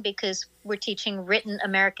teaching because we're teaching written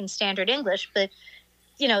American Standard English. But,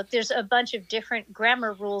 there's a bunch of different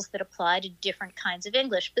grammar rules that apply to different kinds of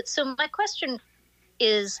English. But so my question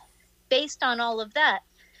is, based on all of that,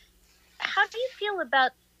 how do you feel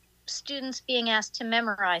about students being asked to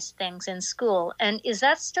memorize things in school? And is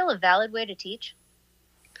that still a valid way to teach?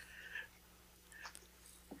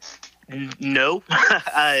 No,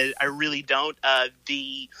 I really don't.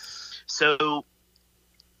 So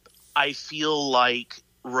I feel like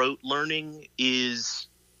rote learning is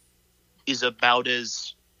about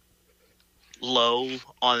as low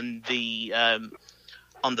on the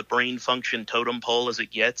brain function totem pole as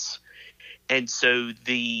it gets, and so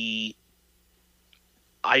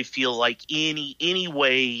I feel like any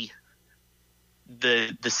way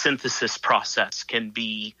the synthesis process can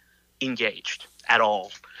be engaged at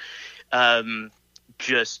all,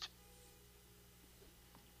 just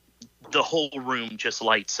the whole room just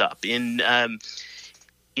lights up.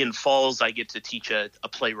 In falls, I get to teach a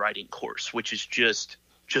playwriting course, which is just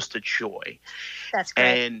a joy. That's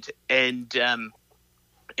great. And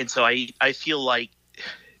so I feel like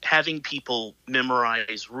having people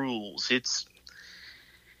memorize rules,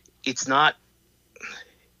 it's not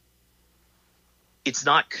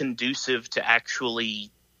conducive to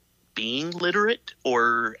actually being literate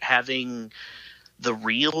or having the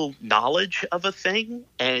real knowledge of a thing.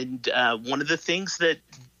 And one of the things that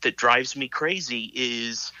drives me crazy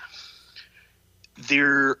is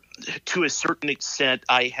to a certain extent,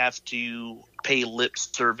 I have to pay lip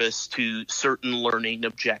service to certain learning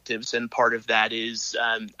objectives. And part of that is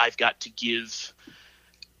I've got to give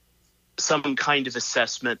some kind of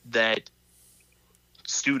assessment that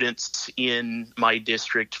students in my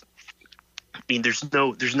district, I mean, there's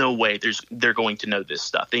no way they're going to know this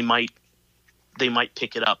stuff. They might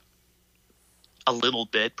pick it up a little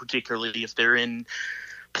bit, particularly if they're in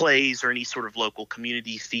plays or any sort of local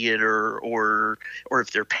community theater, or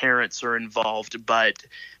if their parents are involved. But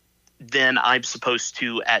then I'm supposed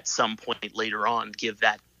to, at some point later on, give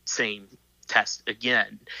that same test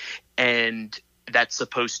again. And that's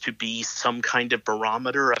supposed to be some kind of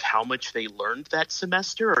barometer of how much they learned that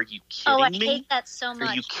semester. Are you kidding me? Oh, I hate that so much.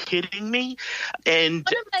 Are you kidding me? And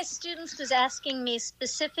one of my students was asking me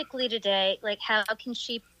specifically today, like, how can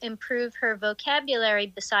she improve her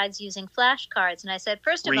vocabulary besides using flashcards? And I said,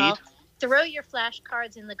 first of all, throw your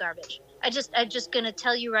flashcards in the garbage. I'm just going to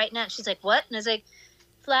tell you right now. She's like, what? And I was like,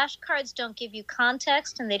 flashcards don't give you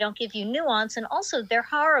context and they don't give you nuance, and also they're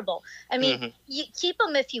horrible. I mean, you keep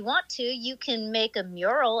them if you want to. You can make a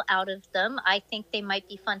mural out of them. I think they might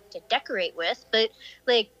be fun to decorate with, but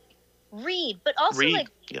like, read, but also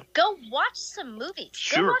go watch some movies.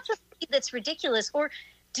 Sure. Go watch a movie that's ridiculous, or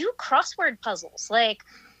do crossword puzzles. Like,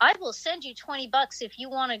 I will send you $20 if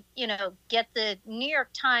you want to, get the New York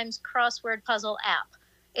Times crossword puzzle app.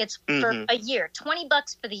 It's for a year,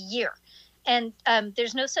 $20 for the year. And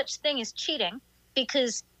there's no such thing as cheating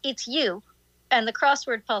because it's you and the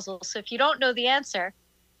crossword puzzle. So if you don't know the answer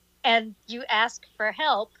and you ask for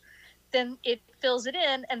help, then it fills it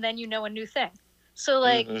in and then you know a new thing. So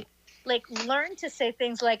like learn to say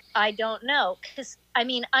things like, I don't know. Because, I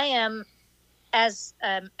mean, I am, as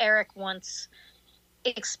Eric once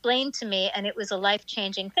explained to me, and it was a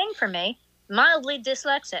life-changing thing for me, mildly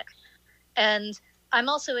dyslexic. And I'm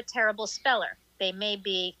also a terrible speller. They may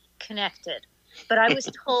be connected, but I was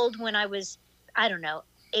told when I was, I don't know,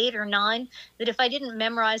 8 or 9, that if I didn't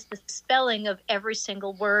memorize the spelling of every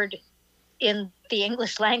single word in the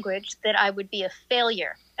English language, that I would be a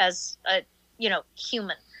failure as a,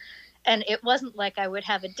 human. And it wasn't like I would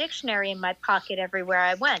have a dictionary in my pocket everywhere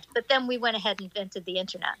I went. But then we went ahead and invented the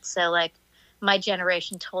internet. So like, my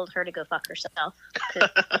generation told her to go fuck herself.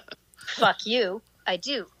 Fuck you. I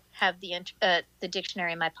do have the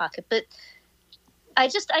dictionary in my pocket, but I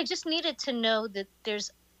just needed to know that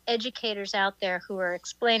there's educators out there who are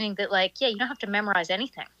explaining that, like, yeah, you don't have to memorize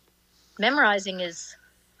anything. Memorizing is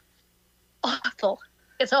awful.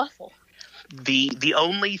 It's awful. The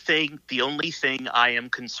only thing I am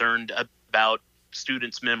concerned about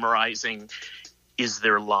students memorizing is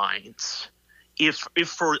their lines. If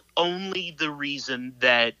for only the reason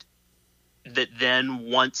that then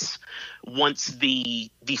once the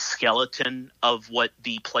skeleton of what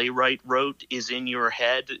the playwright wrote is in your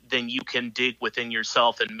head, then you can dig within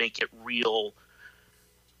yourself and make it real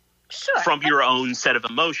Sure. from your own set of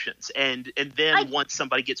emotions. And then once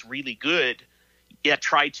somebody gets really good,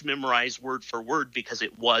 try to memorize word for word because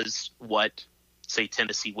it was what, say,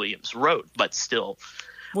 Tennessee Williams wrote. But still,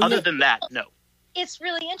 other than that, no. It's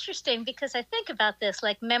really interesting because I think about this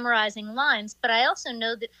like memorizing lines, but I also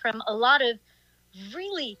know that from a lot of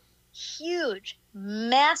really huge,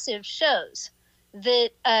 massive shows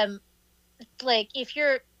that, like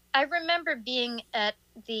I remember being at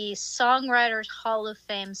the Songwriters Hall of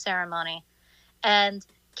Fame ceremony, and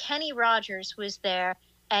Kenny Rogers was there,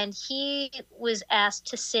 and he was asked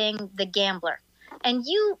to sing The Gambler. And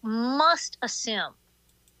you must assume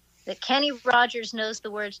that Kenny Rogers knows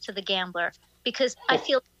the words to The Gambler, because I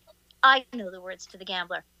feel I know the words to The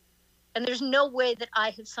Gambler. And there's no way that I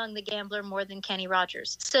have sung The Gambler more than Kenny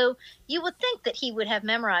Rogers. So you would think that he would have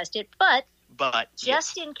memorized it, but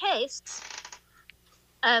just in case,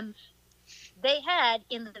 they had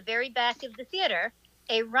in the very back of the theater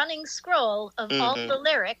a running scroll of all the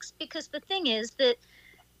lyrics, because the thing is that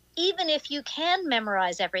even if you can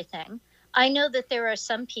memorize everything, I know that there are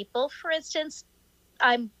some people, for instance,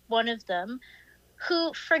 I'm one of them,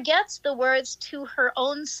 who forgets the words to her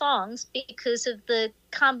own songs because of the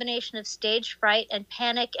combination of stage fright and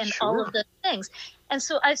panic and all of those things. And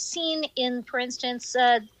so I've seen in, for instance,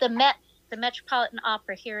 the Metropolitan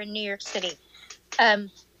Opera here in New York City,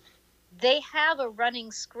 they have a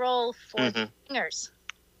running scroll for the singers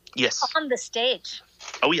on the stage.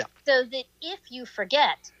 Oh, yeah. So that if you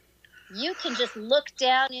forget, you can just look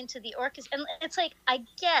down into the orchestra. And it's like, I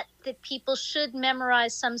get that people should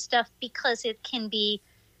memorize some stuff because it can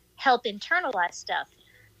help internalize stuff.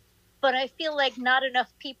 But I feel like not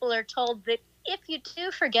enough people are told that if you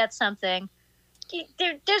do forget something,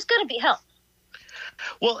 there's going to be help.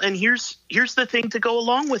 Well, and here's the thing to go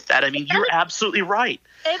along with that. I mean, you're absolutely right.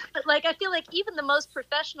 Like, I feel like even the most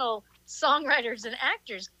professional songwriters and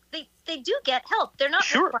actors, they do get help. They're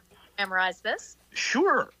not required to memorize this.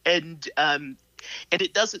 Sure, and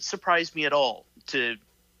it doesn't surprise me at all to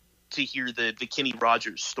hear the Kenny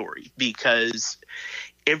Rogers story, because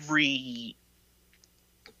every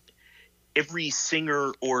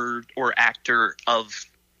singer or actor of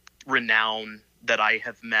renown that I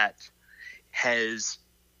have met has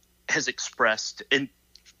expressed a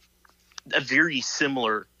very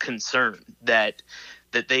similar concern that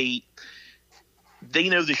they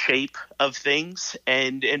know the shape of things,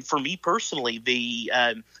 and for me personally,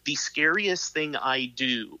 the scariest thing I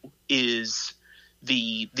do is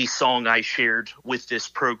the song I shared with this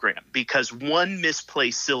program, because one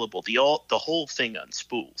misplaced syllable, the whole thing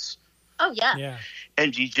unspools. Oh yeah.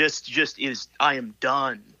 And you just is, I am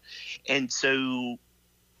done. And so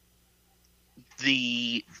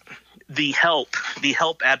the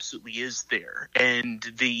help absolutely is there, and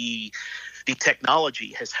the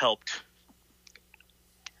technology has helped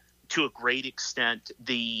to a great extent.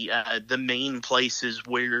 The main places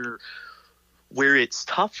where it's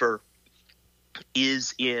tougher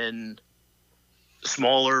is in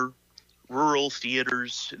smaller rural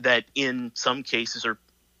theaters that in some cases are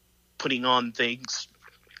putting on things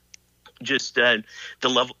just the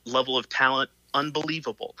level of talent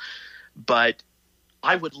unbelievable. But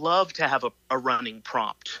I would love to have a running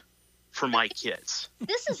prompt for my kids.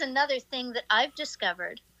 This is another thing that I've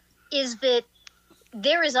discovered, is that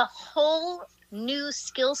there is a whole new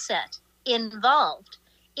skill set involved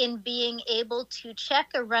in being able to check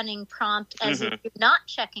a running prompt as if you're not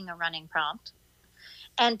checking a running prompt,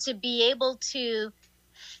 and to be able to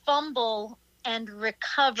fumble and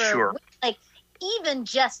recover. Sure. Like, even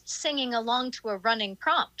just singing along to a running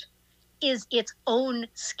prompt is its own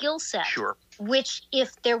skill set. Sure. Which,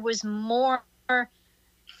 if there was more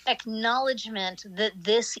acknowledgement that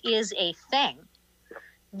this is a thing,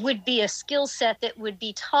 would be a skill set that would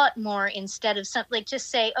be taught more, instead of something like just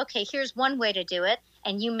say, okay, here's one way to do it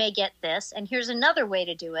and you may get this, and here's another way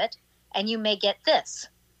to do it and you may get this.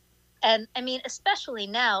 And I mean, especially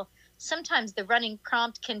now, sometimes the running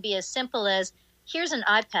prompt can be as simple as, here's an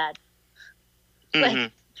iPad.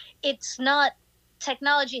 Like, it's not,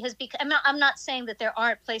 technology has become, I'm not saying that there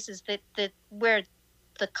aren't places that where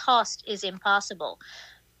the cost is impossible,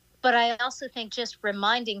 but I also think just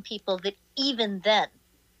reminding people that even then,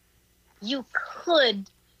 you could,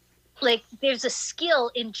 like, there's a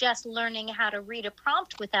skill in just learning how to read a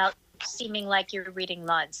prompt without seeming like you're reading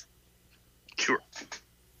lines. Sure.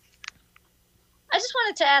 I just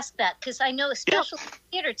wanted to ask that, because I know, especially as a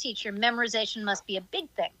theater teacher, memorization must be a big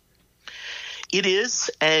thing. It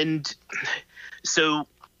is, and so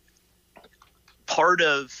part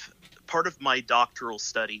of my doctoral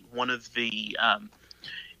study, one of the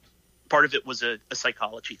part of it was a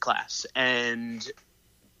psychology class, and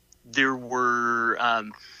there were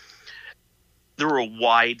were a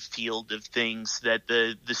wide field of things that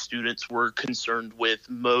the students were concerned with.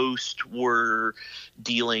 Most were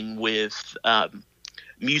dealing with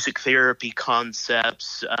music therapy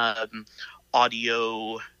concepts,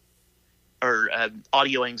 audio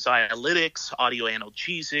anxiolytics, audio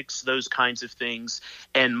analgesics, those kinds of things.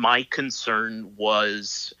 And my concern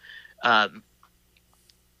was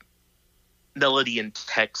melody and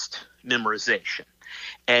text memorization.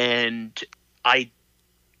 And I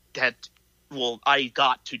got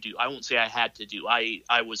to do, I won't say I had to do, I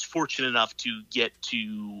was fortunate enough to get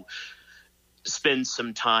to spend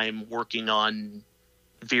some time working on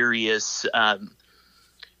various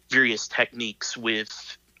techniques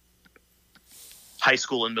with high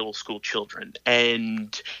school and middle school children.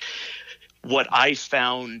 And what I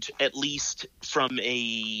found, at least from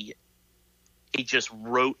a just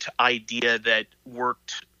rote idea that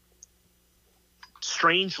worked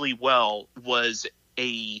strangely well, was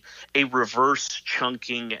a reverse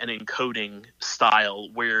chunking and encoding style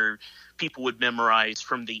where people would memorize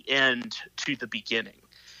from the end to the beginning.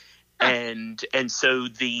 And so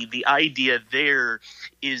the idea there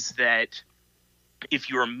is that if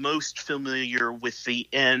you are most familiar with the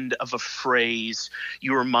end of a phrase,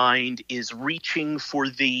 your mind is reaching for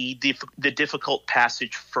the difficult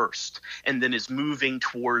passage first, and then is moving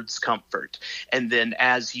towards comfort. And then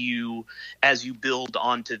as you build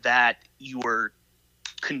onto that, you are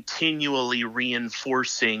continually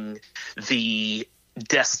reinforcing the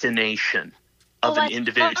destination of an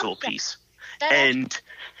individual piece. And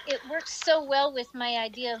it works so well with my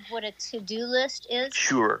idea of what a to-do list is.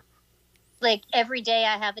 Sure. Like every day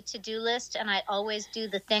I have a to-do list, and I always do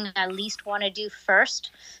the thing I least want to do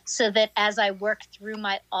first, so that as I work through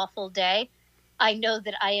my awful day, I know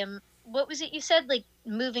that I am, what was it you said, like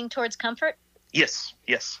moving towards comfort? Yes.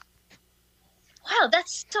 Wow,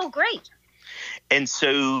 that's so great. And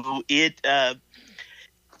so it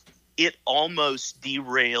almost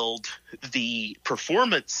derailed the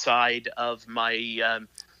performance side of my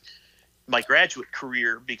my graduate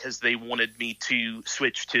career, because they wanted me to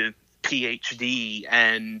switch to PhD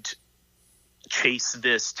and chase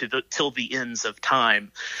this till the ends of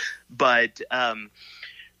time. But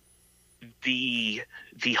the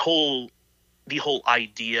whole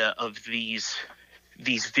idea of these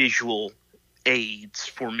visual aids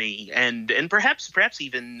for me, and perhaps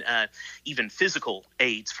even physical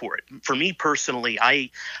aids for it. For me personally, I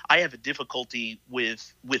have a difficulty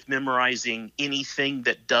with memorizing anything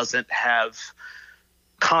that doesn't have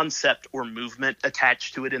concept or movement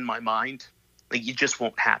attached to it in my mind. Like, it just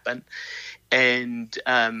won't happen. And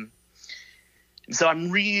so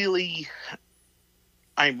I'm really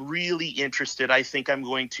interested. I think I'm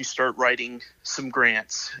going to start writing some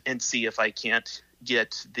grants and see if I can't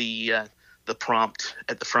get the prompt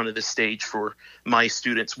at the front of the stage for my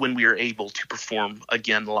students when we are able to perform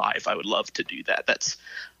again live. I would love to do that. That's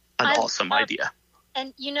an awesome idea.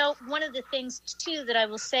 And one of the things too that I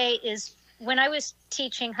will say is, when I was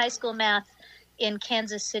teaching high school math in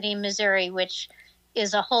Kansas City, Missouri, which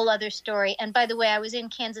is a whole other story. And by the way, I was in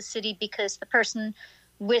Kansas City because the person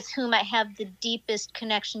with whom I have the deepest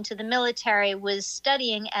connection to the military was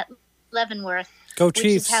studying at Leavenworth. Go Chiefs.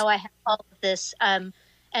 Which is how I have all of this.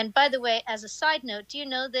 And by the way, as a side note, do you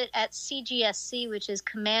know that at CGSC, which is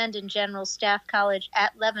Command and General Staff College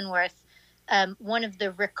at Leavenworth, one of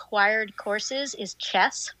the required courses is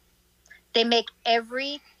chess? They make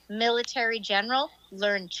every military general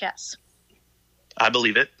learn chess. I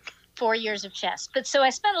believe it. 4 years of chess. But so I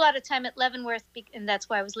spent a lot of time at Leavenworth, and that's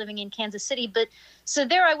why I was living in Kansas City. But so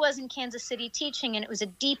there I was in Kansas City teaching, and it was a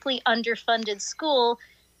deeply underfunded school.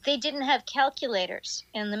 They didn't have calculators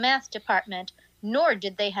in the math department, nor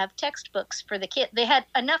did they have textbooks for the kid. They had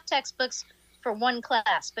enough textbooks for one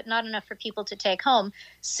class, but not enough for people to take home.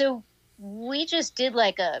 So we just did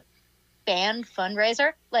like a band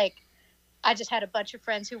fundraiser. Like, I just had a bunch of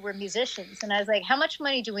friends who were musicians, and I was like, how much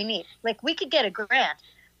money do we need? Like, we could get a grant,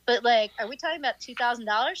 but like, are we talking about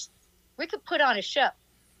 $2,000? We could put on a show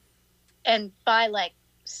and buy like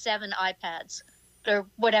 7 iPads or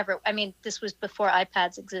whatever. I mean, this was before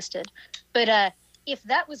iPads existed. But if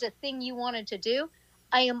that was a thing you wanted to do,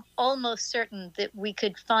 I am almost certain that we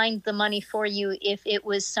could find the money for you if it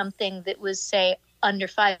was something that was, say, under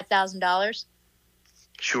 $5,000.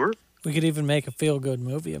 Sure. We could even make a feel-good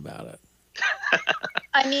movie about it.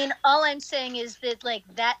 I mean, all I'm saying is that, like,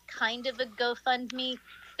 that kind of a GoFundMe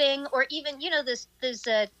thing, or even, those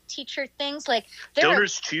teacher things, like,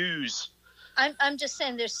 Donors Choose. I'm just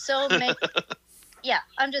saying there's so many. Yeah,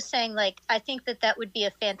 I'm just saying, like, I think that would be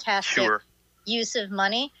a fantastic use of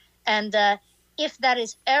money. And if that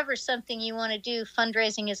is ever something you want to do,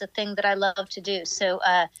 fundraising is a thing that I love to do. So,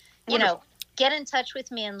 get in touch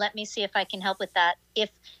with me and let me see if I can help with that. If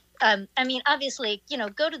obviously,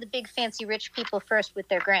 go to the big fancy rich people first with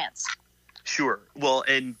their grants. Sure. Well,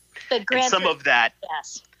 and grants some of that,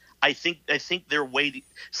 yes. I think they're waiting.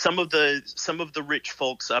 Some of the rich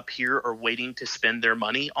folks up here are waiting to spend their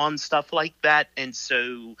money on stuff like that, and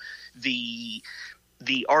so the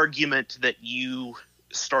argument that you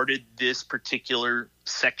started this particular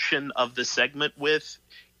section of the segment with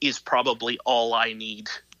is probably all I need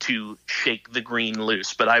to shake the green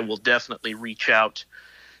loose. But I will definitely reach out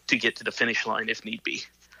to get to the finish line if need be.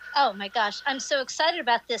 Oh my gosh, I'm so excited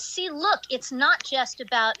about this. See, look, it's not just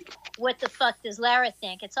about what the fuck does Lara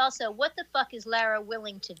think. It's also what the fuck is Lara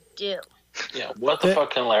willing to do? Yeah, what the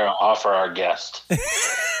fuck can Lara offer our guest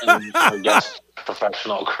in our guest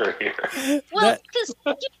professional career? Well, because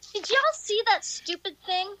did y'all see that stupid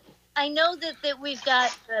thing? I know that we've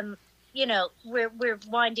got, we're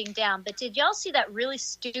winding down, but did y'all see that really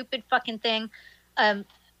stupid fucking thing?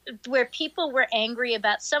 Where people were angry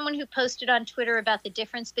about someone who posted on Twitter about the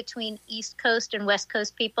difference between East Coast and West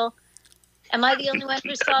Coast people. Am I the only one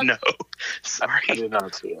who saw No, sorry. I did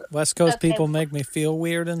not see it. West Coast people make me feel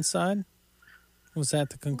weird inside? Was that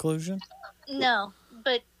the conclusion? No,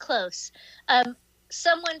 but close.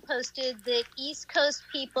 Someone posted that East Coast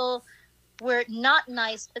people were not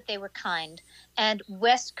nice, but they were kind. And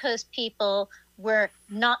West Coast people were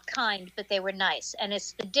not kind, but they were nice. And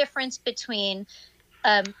it's the difference between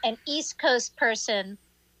an East Coast person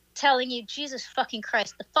telling you, Jesus fucking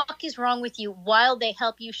Christ, the fuck is wrong with you, while they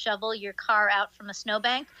help you shovel your car out from a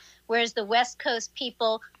snowbank. Whereas the West Coast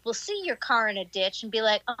people will see your car in a ditch and be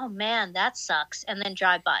like, oh man, that sucks, and then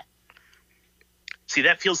drive by. See,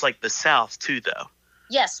 that feels like the South too, though.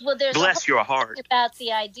 Yes, well, there's bless your heart about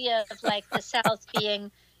the idea of like the South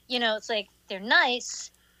being, it's like they're nice,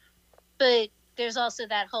 but there's also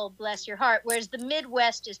that whole bless your heart. Whereas the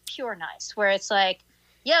Midwest is pure nice, where it's like,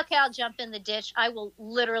 yeah, okay, I'll jump in the ditch. I will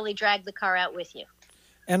literally drag the car out with you.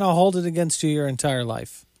 And I'll hold it against you your entire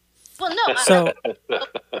life. Well, no. So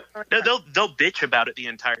no, they'll bitch about it the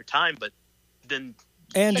entire time, but then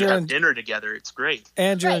and you have dinner together. It's great.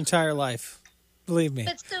 And your entire life. Believe me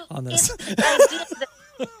on this. It's the idea that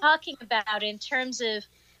we're talking about in terms of,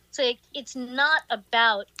 it's like, it's not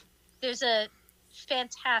about, there's a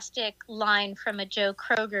fantastic line from a Joe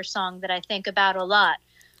Kroger song that I think about a lot,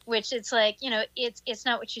 which it's like, it's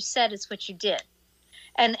not what you said, it's what you did.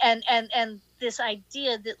 And this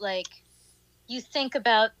idea that like you think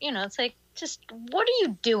about, it's like, just what are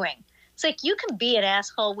you doing? It's like, you can be an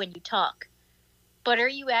asshole when you talk, but are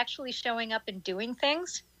you actually showing up and doing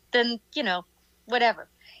things? Then, whatever.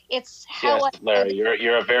 It's how yes, Lara,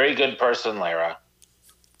 you're a very good person, Lara.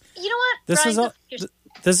 You know what?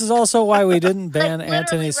 This is also why we didn't ban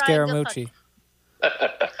Anthony Scaramucci.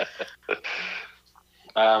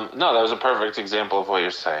 No, that was a perfect example of what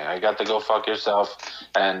you're saying. I got the go fuck yourself,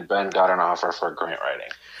 and Ben got an offer for grant writing.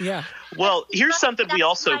 Yeah. Well, here's something we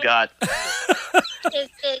also got.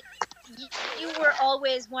 You were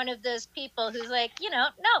always one of those people who's like,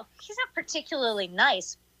 no, he's not particularly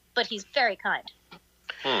nice, but he's very kind.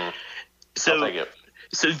 So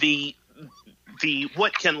the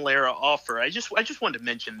what can Lara offer? I just wanted to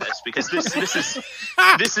mention this because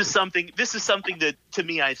this is something that to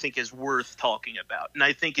me I think is worth talking about, and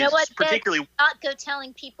I think it's particularly not go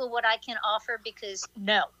telling people what I can offer because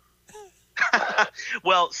no.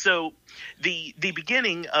 Well, so the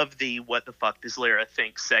beginning of the "What the fuck does Lara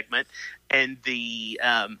think" segment and the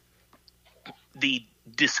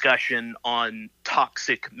discussion on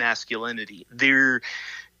toxic masculinity. There,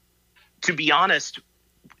 to be honest,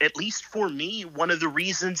 at least for me, one of the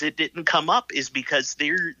reasons it didn't come up is because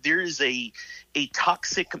there is a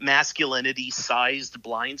toxic masculinity sized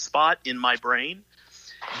blind spot in my brain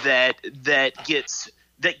that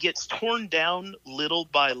gets torn down little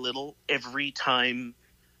by little every time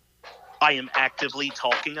I am actively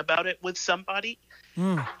talking about it with somebody.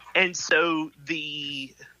 And so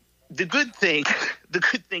the good thing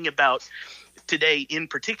about today in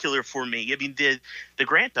particular for me, I mean, the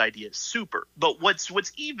grant idea is super, but what's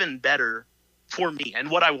even better for me and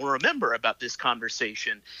what I will remember about this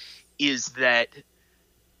conversation is that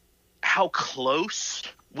how close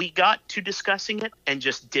we got to discussing it and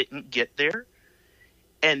just didn't get there,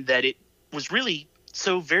 and that it was really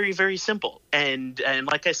so very, very simple. And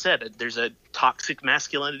like I said, there's a toxic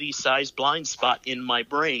masculinity sized blind spot in my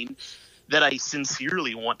brain that I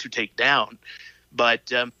sincerely want to take down.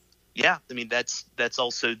 But yeah, I mean, that's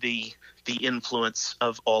also the influence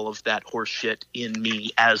of all of that horse shit in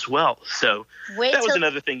me as well. So that was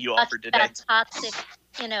another thing you offered today. Toxic,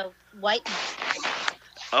 whiteness.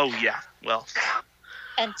 Oh yeah, well.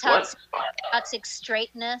 And toxic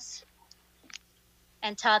straightness.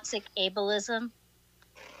 and toxic ableism.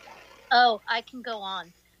 Oh, I can go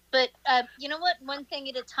on. But you know what? One thing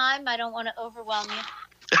at a time. I don't want to overwhelm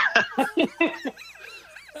you.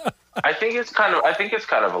 I think it's kind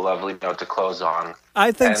of a lovely note to close on.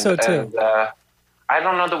 I think so too. And, I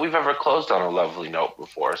don't know that we've ever closed on a lovely note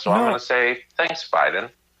before, so I'm going to say thanks, Biden.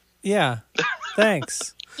 Yeah,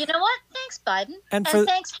 thanks. You know what? Thanks, Biden. And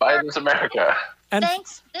thanks, Biden's America. And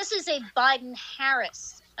thanks. This is a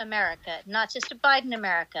Biden-Harris America, not just a Biden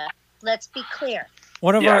America. Let's be clear.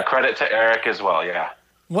 Credit to Eric as well. Yeah.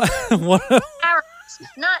 What? Harris,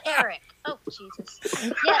 not Eric. Oh,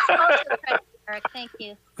 Jesus. Yes, also credit to Eric. Thank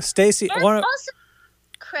you. Stacy, and also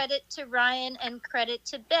credit to Ryan and credit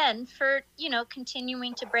to Ben for,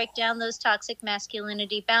 continuing to break down those toxic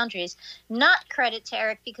masculinity boundaries. Not credit to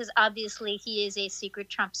Eric because obviously he is a secret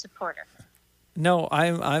Trump supporter. No,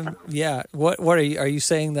 I'm yeah. What are you? Are you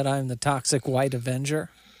saying that I'm the toxic white Avenger?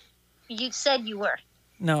 You said you were.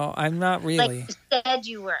 No, I'm not really. Like you said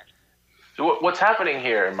you were. What's happening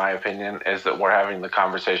here, in my opinion, is that we're having the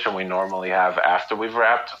conversation we normally have after we've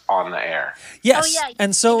wrapped on the air. Yes, oh, yeah.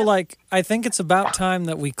 And so I think it's about time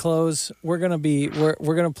that we close. We're gonna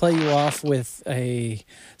play you off with a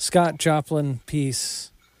Scott Joplin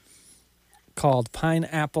piece called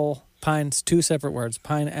 "Pineapple." Pine's two separate words,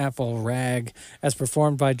 "Pineapple Rag," as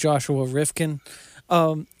performed by Joshua Rifkin.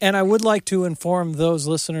 And I would like to inform those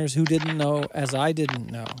listeners who didn't know, as I didn't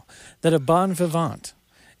know, that a bon vivant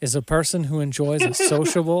is a person who enjoys a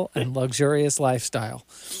sociable and luxurious lifestyle.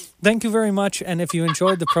 Thank you very much. And if you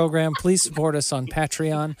enjoyed the program, please support us on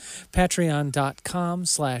Patreon,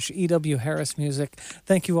 patreon.com/EW Harris Music.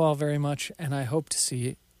 Thank you all very much. And I hope to see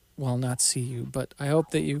you. Well, not see you, but I hope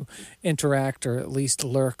that you interact or at least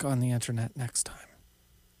lurk on the internet next time.